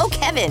City, go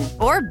Kevin,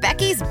 or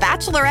Becky's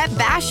Bachelorette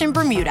Bash in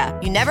Bermuda,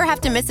 you never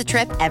have to miss a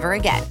trip ever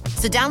again.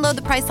 So download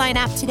the Priceline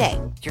app today.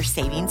 Your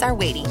savings are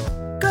waiting.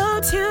 Go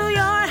to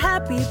your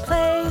happy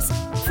place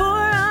for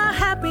a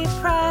happy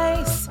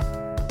price.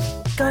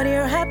 Go to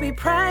your happy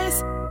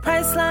price,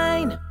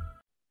 Priceline.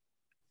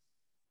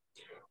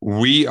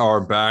 We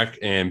are back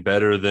and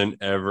better than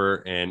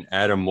ever, and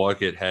Adam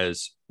Luckett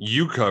has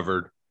you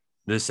covered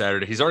this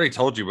Saturday. He's already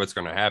told you what's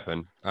going to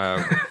happen.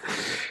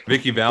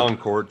 Vicki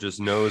Vallencourt just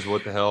knows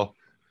what the hell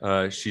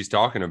she's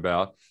talking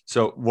about.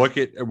 So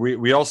Luckett,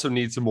 we also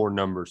need some more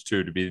numbers,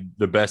 too, to be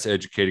the best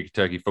educated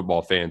Kentucky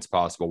football fans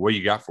possible. What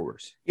you got for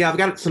us? Yeah, I've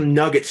got some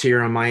nuggets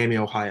here on Miami,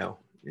 Ohio,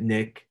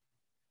 Nick.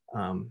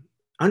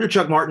 Under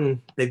Chuck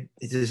Martin,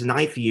 it's his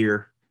 9th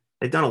year.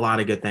 They've done a lot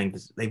of good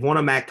things. They've won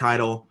a MAC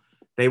title.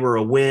 They were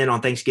a win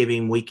on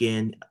Thanksgiving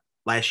weekend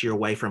last year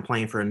away from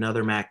playing for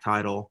another MAC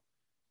title.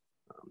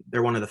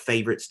 They're one of the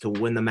favorites to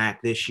win the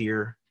MAC this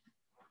year.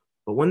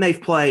 But when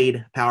they've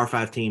played Power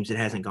 5 teams, it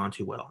hasn't gone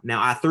too well.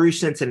 Now, I threw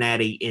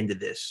Cincinnati into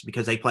this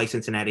because they play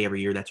Cincinnati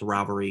every year. That's a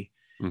rivalry.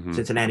 Mm-hmm.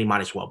 Cincinnati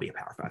might as well be a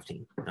Power 5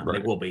 team.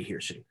 Right. They will be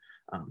here soon.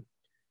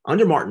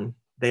 Under Martin,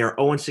 they are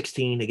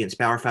 0-16 against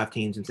Power 5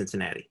 teams in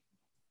Cincinnati.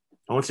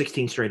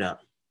 0-16 straight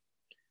up.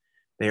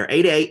 They are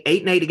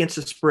 8-8 against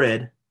the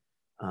spread,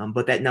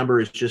 but that number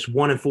is just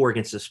 1-4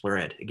 against the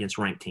spread against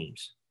ranked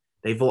teams.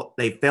 They've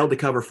failed to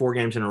cover 4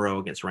 games in a row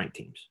against ranked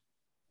teams.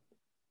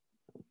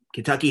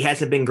 Kentucky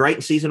hasn't been great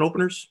in season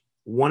openers,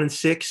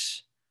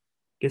 1-6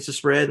 against the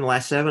spread in the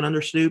last 7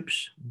 under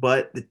Stoops,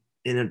 but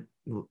in a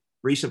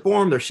recent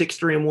form, they're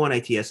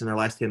 6-3-1 ATS in their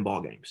last 10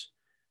 ball games.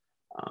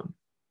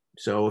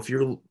 So if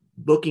you're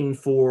looking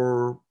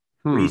for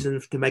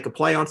reasons to make a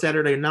play on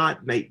Saturday or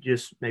not,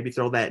 maybe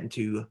throw that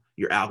into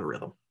your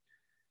algorithm.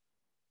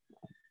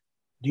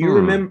 Do you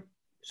remember?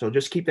 So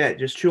just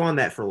chew on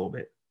that for a little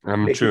bit.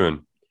 I'm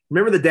chewing.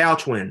 Remember the Dow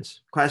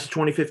twins, class of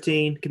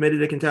 2015, committed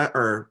to Kentucky,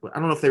 or I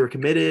don't know if they were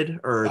committed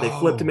or they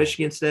flipped to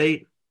Michigan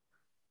State.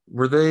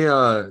 Were they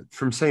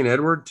from St.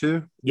 Edward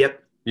too?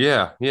 Yep.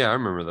 Yeah, I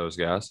remember those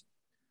guys.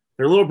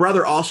 Their little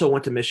brother also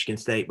went to Michigan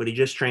State, but he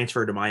just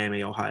transferred to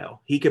Miami,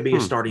 Ohio. He could be a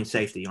starting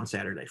safety on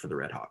Saturday for the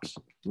Red Hawks.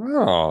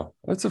 Oh,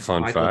 that's a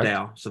fun fact.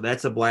 Dow. So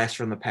that's a blast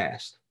from the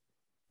past.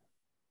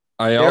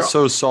 I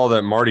also saw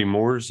that Marty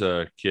Moore's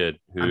kid.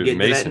 I'm getting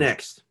to that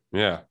next.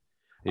 Yeah.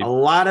 A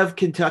lot of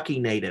Kentucky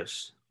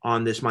natives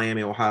on this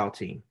Miami, Ohio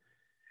team.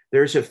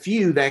 There's a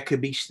few that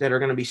are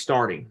going to be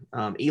starting.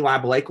 Eli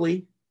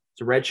Blakely,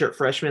 it's a redshirt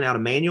freshman out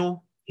of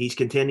Manual. He's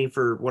contending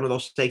for one of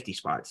those safety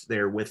spots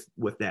there with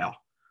Dow.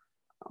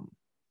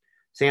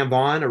 Sam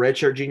Vaughn, a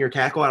redshirt junior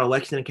tackle out of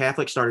Lexington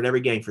Catholic, started every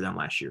game for them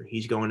last year.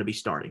 He's going to be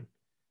starting.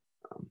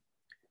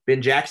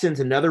 Ben Jackson's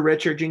another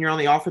redshirt junior on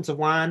the offensive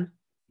line.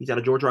 He's out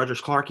of George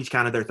Rogers Clark. He's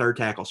kind of their third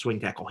tackle, swing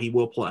tackle. He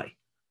will play.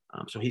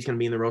 So he's going to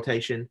be in the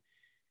rotation.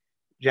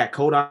 Jack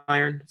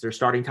Coldiron is their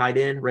starting tight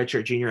end,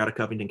 redshirt junior out of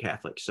Covington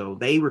Catholic. So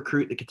they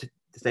recruit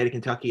the state of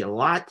Kentucky a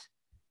lot.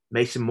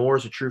 Mason Moore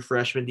is a true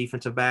freshman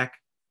defensive back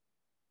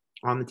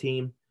on the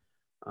team.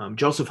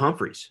 Joseph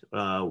Humphreys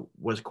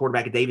was a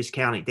quarterback at Davies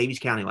County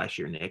last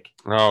year, Nick.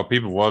 Oh,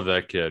 people love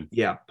that kid.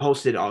 Yeah,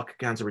 posted all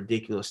kinds of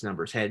ridiculous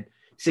numbers. Had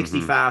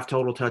 65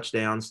 total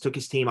touchdowns, took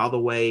his team all the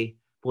way, I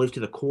believe, to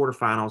the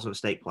quarterfinals of the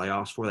state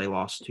playoffs before they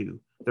lost to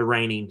the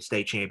reigning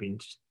state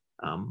champions,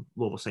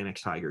 Louisville St.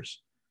 X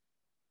Tigers.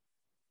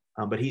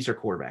 But he's their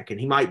quarterback, and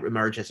he might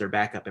emerge as their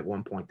backup at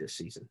one point this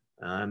season.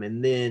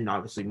 And then,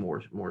 obviously,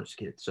 Moore's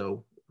kid.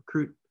 So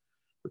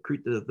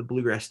recruit the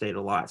Bluegrass State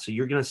a lot. So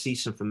you're going to see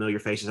some familiar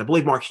faces. I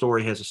believe Mark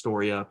Story has a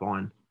story up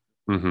on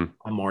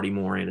Marty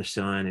Moore and his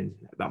son, and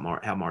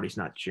about how Marty's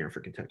not cheering for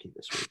Kentucky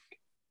this week.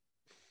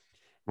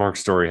 Mark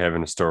Story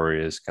having a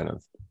story is kind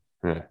of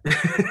yeah.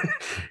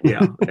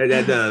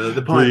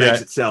 The pun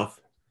makes itself.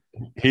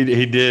 He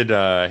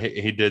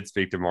did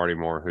speak to Marty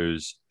Moore,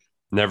 who's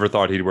never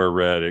thought he'd wear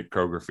red at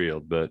Kroger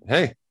Field, but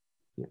hey.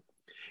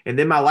 And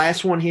then my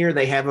last one here,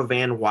 they have a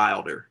Van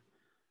Wilder.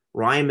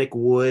 Ryan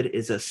McWood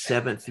is a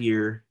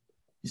 7th-year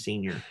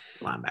senior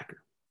linebacker.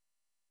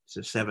 It's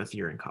his 7th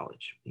year in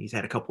college. He's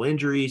had a couple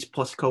injuries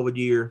plus COVID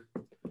year.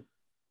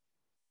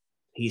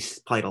 He's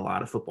played a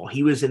lot of football.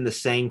 He was in the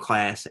same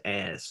class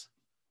as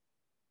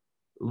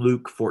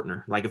Luke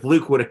Fortner. Like if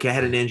Luke would have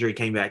had an injury,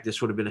 came back,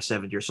 this would have been a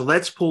 7th year. So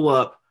let's pull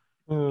up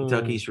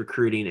Kentucky's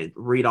recruiting and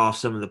read off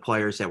some of the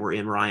players that were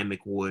in Ryan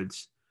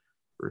McWood's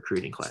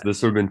recruiting class. So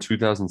this would have been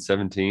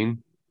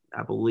 2017?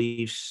 I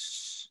believe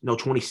 – no,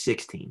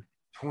 2016.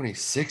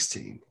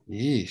 2016.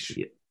 Yeesh.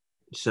 Yeah.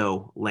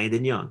 So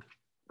Landon Young,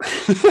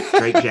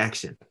 Drake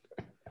Jackson,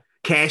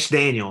 Cash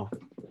Daniel.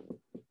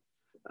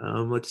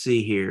 Let's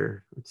see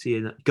here.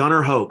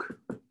 Gunnar Hoke.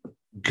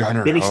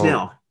 Benny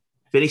Snell.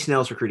 Benny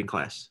Snell's recruiting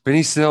class.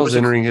 Benny Snell's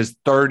entering his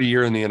 3rd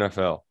year in the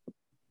NFL.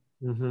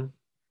 Mm-hmm.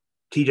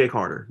 TJ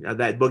Carter.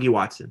 That Boogie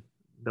Watson.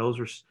 Those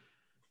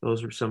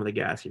were some of the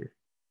guys here.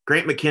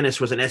 Grant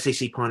McInnes was an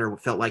SEC punter,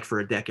 felt like for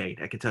a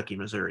decade at Kentucky,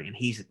 Missouri, and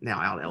he's now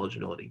out of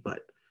eligibility, but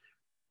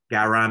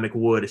guy Ryan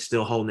McWood is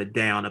still holding it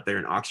down up there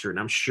in Oxford, and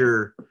I'm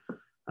sure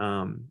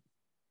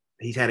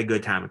he's had a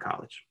good time in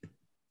college.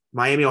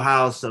 Miami,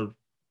 Ohio. So,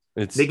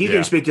 Nick, you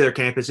can speak to their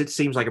campus. It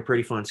seems like a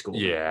pretty fun school.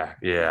 Yeah.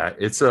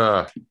 It's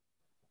a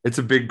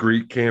big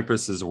Greek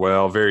campus as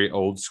well, very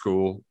old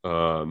school.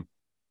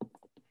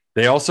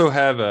 They also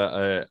have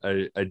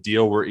a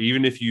deal where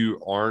even if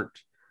you aren't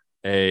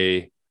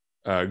a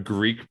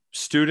Greek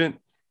student,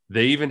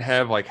 they even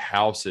have like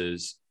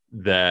houses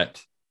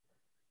that.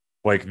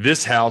 Like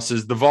this house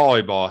is the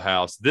volleyball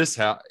house, this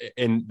house,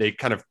 and they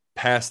kind of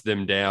pass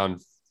them down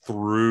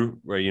through,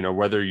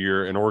 whether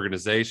you're an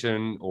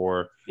organization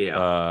or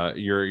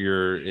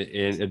you're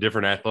in a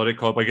different athletic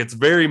club. Like it's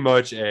very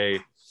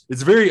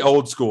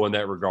old school in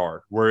that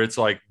regard, where it's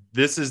like,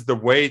 this is the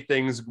way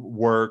things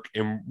work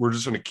and we're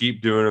just going to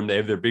keep doing them. They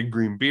have their big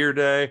green beer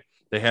day.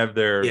 They have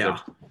their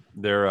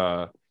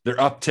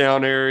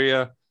uptown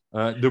area.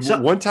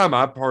 One time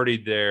I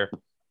partied there,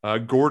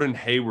 Gordon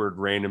Hayward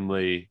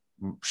randomly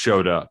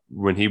showed up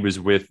when he was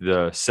with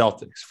the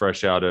Celtics,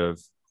 fresh out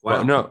of.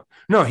 Wow. Well,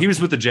 no, he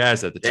was with the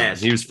Jazz at the time.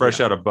 He was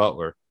fresh out of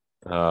Butler.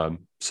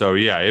 So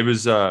yeah, it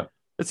was.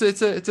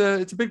 It's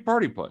a big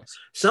party place.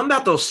 Something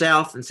about those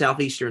South and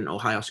Southeastern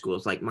Ohio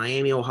schools, like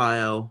Miami,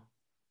 Ohio,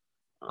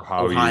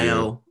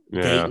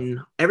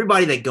 Dayton.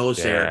 Everybody that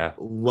goes there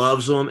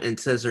loves them and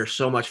says they're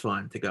so much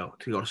fun to go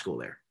to school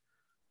there.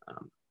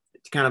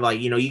 It's kind of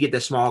like, you get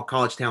the small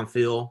college town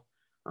feel,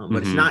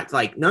 but it's not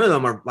like none of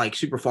them are like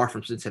super far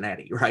from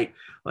Cincinnati, right?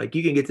 Like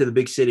you can get to the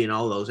big city and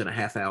all those in a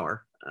half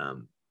hour.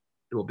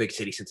 Well, big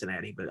city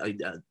Cincinnati, but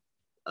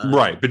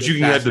right. But you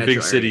can have the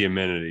big city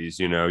amenities.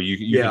 You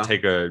can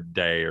take a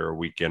day or a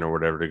weekend or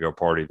whatever to go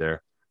party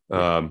there.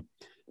 But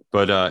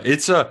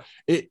it's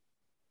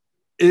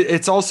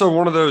also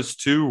one of those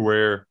too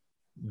where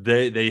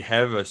they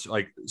have us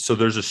so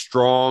there's a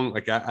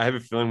strong, I have a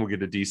feeling we'll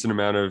get a decent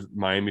amount of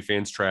Miami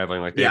fans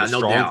traveling. Like they have a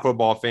strong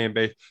football fan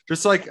base,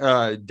 just like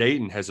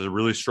Dayton has a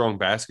really strong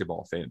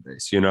basketball fan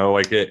base,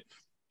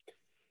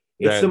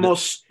 It's the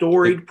most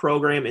storied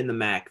program in the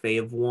MAC. They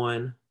have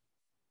won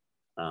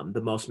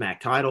the most MAC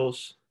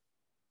titles.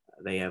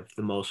 They have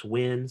the most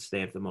wins. They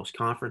have the most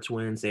conference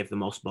wins. They have the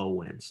most bowl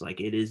wins.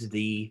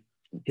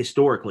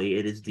 Historically,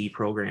 it is the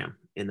program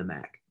in the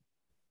MAC.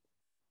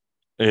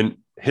 And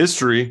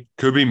history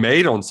could be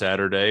made on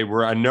Saturday,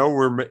 where I know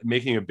we're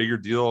making a bigger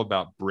deal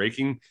about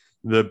breaking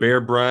the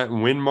Bear Bryant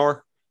win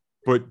mark,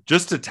 but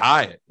just to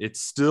tie it, it's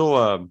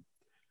still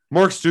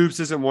Mark Stoops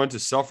isn't one to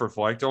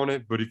self-reflect on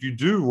it, but if you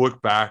do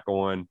look back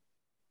on,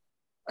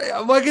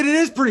 it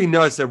is pretty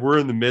nuts that we're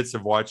in the midst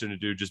of watching a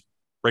dude just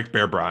break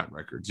Bear Bryant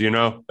records,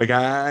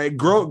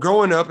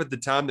 growing up at the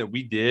time that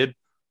we did,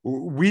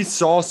 we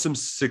saw some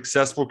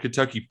successful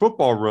Kentucky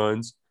football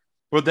runs,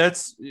 but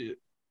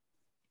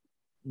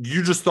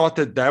you just thought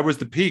that was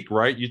the peak,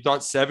 right? You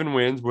thought 7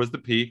 wins was the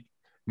peak.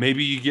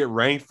 Maybe you get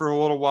ranked for a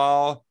little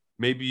while.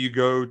 Maybe you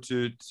go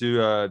to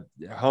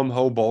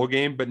hum-ho bowl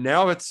game, but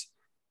now it's,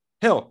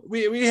 hell,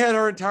 we had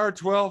our entire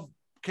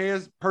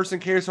 12-person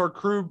KSR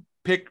crew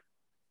pick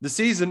the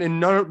season,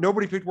 and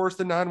nobody picked worse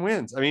than 9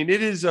 wins. I mean,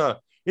 it is a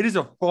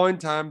fun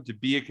time to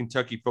be a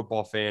Kentucky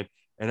football fan,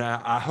 and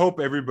I hope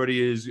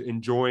everybody is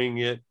enjoying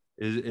it,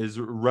 is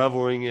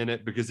reveling in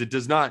it, because it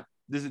does not.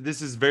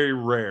 This is very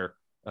rare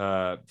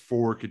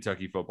for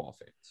Kentucky football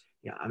fans.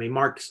 Yeah, I mean,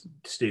 Mark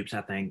Stoops,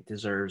 I think,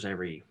 deserves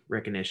every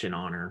recognition,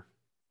 honor,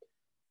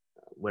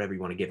 whatever you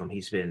want to give him.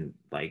 He's been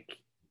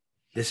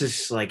this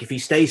is if he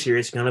stays here,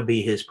 it's going to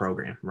be his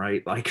program,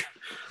 right? Like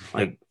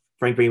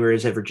Frank Beamer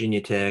is at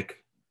Virginia Tech,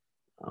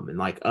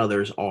 and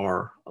others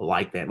are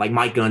like that. Like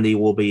Mike Gundy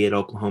will be at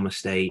Oklahoma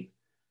State.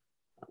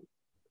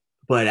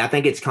 But I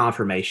think it's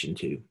confirmation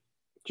too,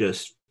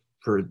 just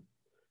for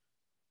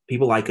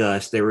people like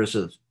us. There was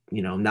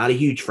not a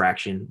huge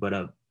fraction, but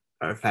a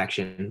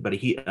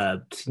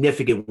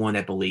significant one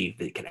that believed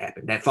that it could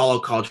happen, that followed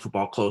college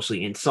football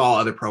closely and saw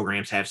other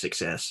programs have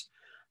success,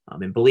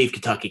 and believed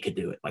Kentucky could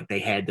do it. Like they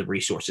had the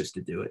resources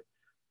to do it.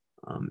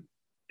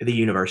 The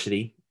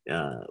university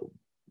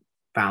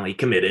finally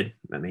committed.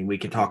 I mean, we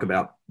can talk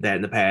about that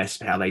in the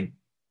past, how they,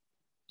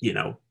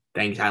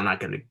 things. I'm not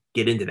going to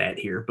get into that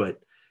here, but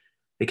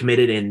they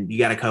committed, and you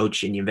got a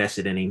coach, and you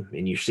invested in him,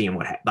 and you're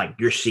seeing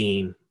you're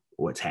seeing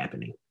what's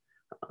happening.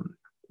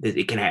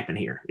 It can happen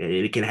here.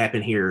 It can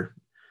happen here.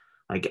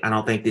 I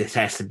don't think this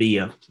has to be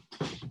a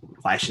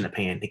flash in the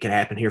pan. It can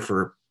happen here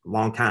for a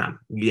long time.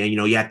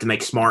 You have to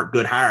make smart,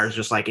 good hires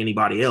just like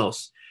anybody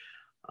else.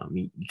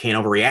 You can't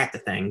overreact to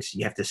things.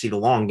 You have to see the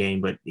long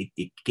game, but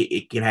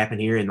it can happen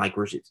here. And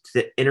we're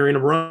entering a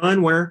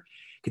run where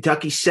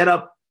Kentucky set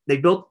up. They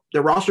built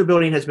their roster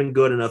building has been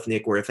good enough,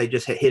 Nick, where if they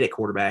just hit at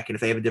quarterback and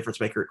if they have a difference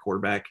maker at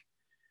quarterback,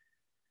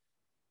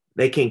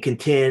 they can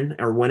contend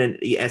or win in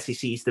the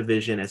SEC East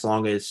division as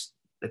long as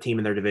the team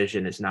in their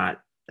division is not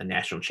a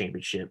national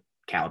championship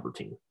caliber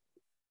team.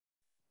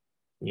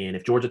 And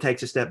if Georgia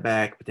takes a step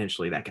back,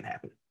 potentially that can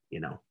happen,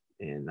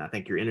 And I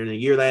think you're entering a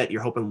year that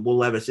you're hoping Will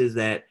Levis is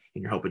that,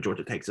 and you're hoping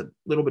Georgia takes a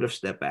little bit of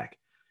step back.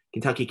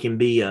 Kentucky can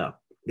be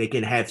they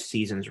can have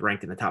seasons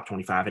ranked in the top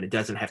 25, and it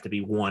doesn't have to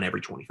be one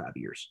every 25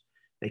 years.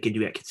 They can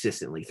do that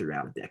consistently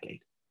throughout a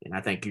decade. And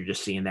I think you're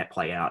just seeing that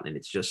play out. And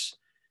it's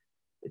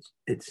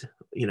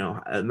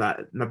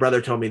my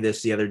brother told me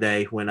this the other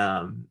day when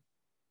all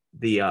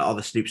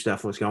the Snoop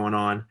stuff was going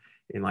on.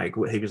 And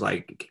he was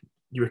like,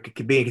 you were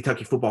being a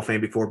Kentucky football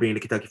fan before being a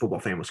Kentucky football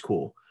fan was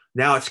cool.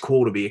 Now it's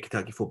cool to be a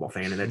Kentucky football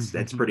fan. And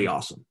that's pretty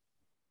awesome.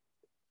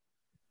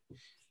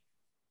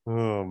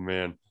 Oh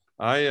man.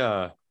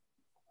 I'm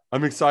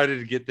excited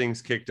to get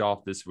things kicked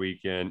off this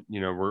weekend.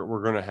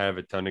 We're going to have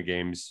a ton of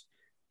games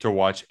to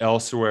watch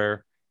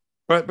elsewhere,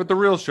 but the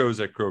real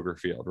show's at Kroger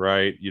Field,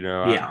 right?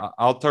 Yeah.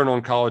 I'll turn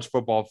on College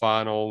Football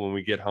Final when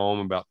we get home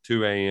about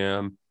 2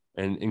 a.m.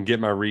 and get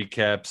my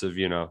recaps of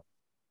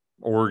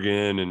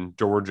Oregon and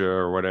Georgia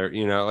or whatever.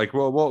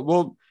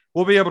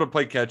 We'll be able to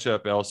play catch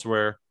up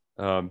elsewhere,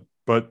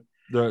 but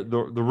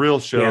the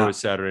real show is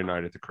Saturday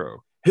night at the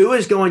Crow. Who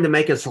is going to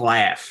make us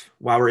laugh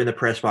while we're in the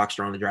press box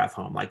during the drive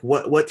home? Like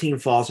what team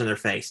falls in their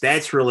face?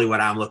 That's really what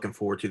I'm looking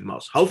forward to the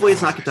most. Hopefully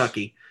it's not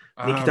Kentucky.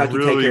 I think Kentucky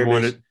take care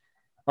of this.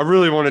 I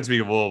really want it to be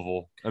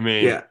Louisville. I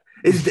mean, yeah.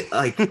 Is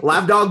like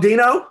Live Dog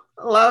Dino?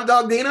 Live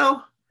Dog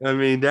Dino? I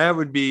mean, that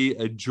would be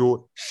a joy.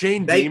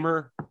 Shane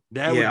Beamer,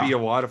 that would be a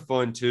lot of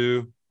fun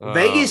too.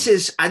 Vegas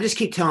is, I just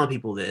keep telling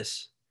people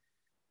this.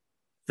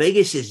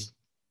 Vegas is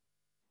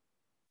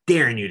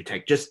daring you to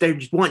take, they're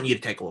just wanting you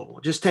to take Louisville.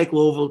 Just take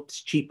Louisville.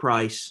 It's cheap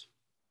price.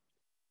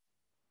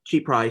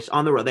 Cheap price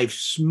on the road. They've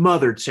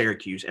smothered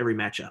Syracuse every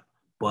matchup.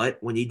 But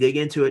when you dig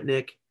into it,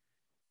 Nick,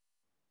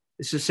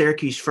 this is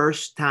Syracuse's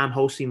first time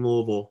hosting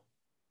Louisville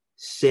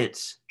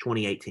since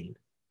 2018.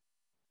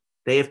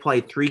 They have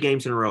played 3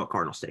 games in a row at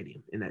Cardinal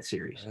Stadium in that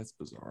series. That's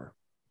bizarre.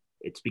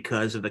 It's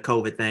because of the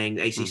COVID thing.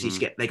 The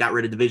ACC, they got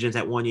rid of divisions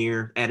that 1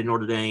 year, added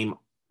Notre Dame,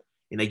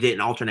 and they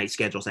didn't alternate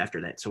schedules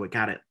after that. So it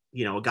kind of,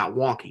 it got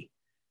wonky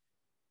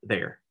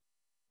there.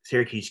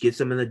 Syracuse gets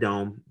them in the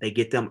Dome. They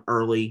get them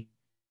early.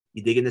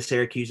 You dig into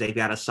Syracuse, they've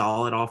got a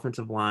solid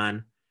offensive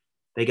line.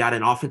 They got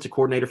an offensive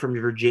coordinator from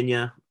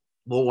Virginia.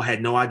 Louisville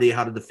had no idea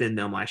how to defend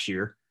them last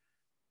year.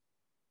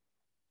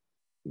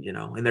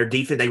 And their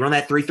defense, they run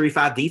that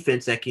 3-3-5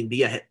 defense that can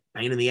be a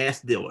pain in the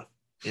ass to deal with.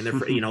 And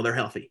they're, they're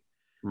healthy.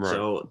 Right.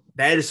 So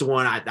that is the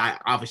one I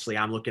obviously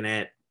I'm looking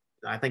at.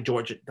 I think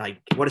Georgia,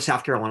 what is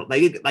South Carolina?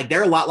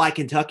 They're a lot like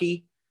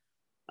Kentucky.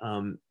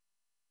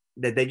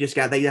 That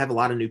they have a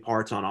lot of new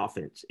parts on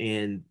offense.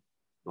 And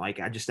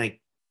I just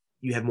think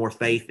you have more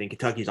faith in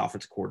Kentucky's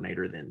offensive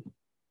coordinator than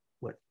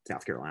what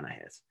South Carolina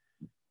has.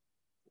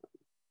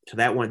 So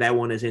that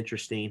one is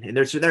interesting. And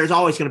there's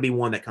always going to be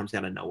one that comes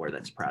out of nowhere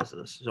that surprises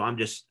us. So I'm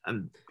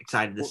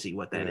excited to see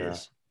what that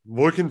is.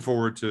 Looking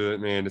forward to it,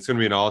 man. It's going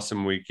to be an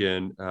awesome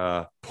weekend.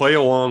 Play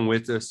along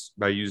with us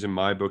by using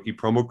MyBookie.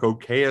 Promo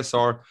code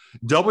KSR.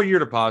 Double your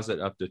deposit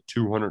up to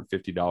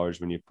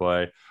 $250 when you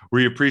play.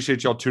 We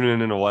appreciate y'all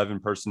tuning in 11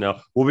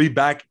 personnel. We'll be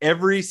back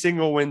every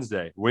single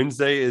Wednesday.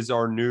 Wednesday is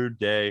our new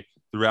day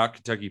throughout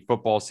Kentucky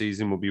football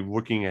season. We'll be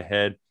looking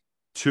ahead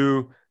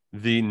to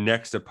the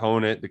next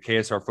opponent. The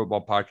KSR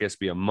Football Podcast will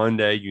be on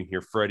Monday. You can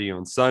hear Freddie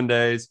on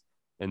Sundays.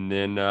 And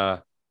then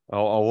a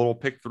little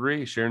pick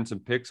 3, sharing some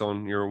picks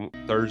on your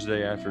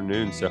Thursday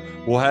afternoon. So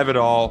we'll have it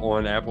all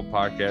on Apple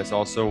Podcasts,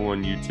 also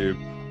on YouTube,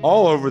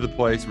 all over the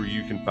place where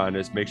you can find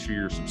us. Make sure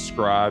you're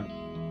subscribed.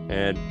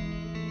 And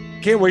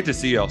can't wait to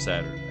see y'all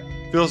Saturday.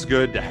 Feels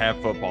good to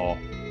have football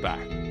back.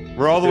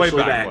 We're all the way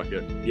back.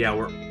 Yeah,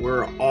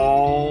 we're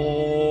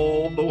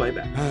all the way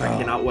back. I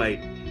cannot wait.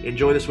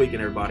 Enjoy this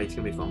weekend, everybody. It's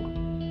going to be a fun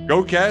one.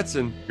 Go Cats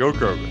and go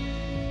Kroger.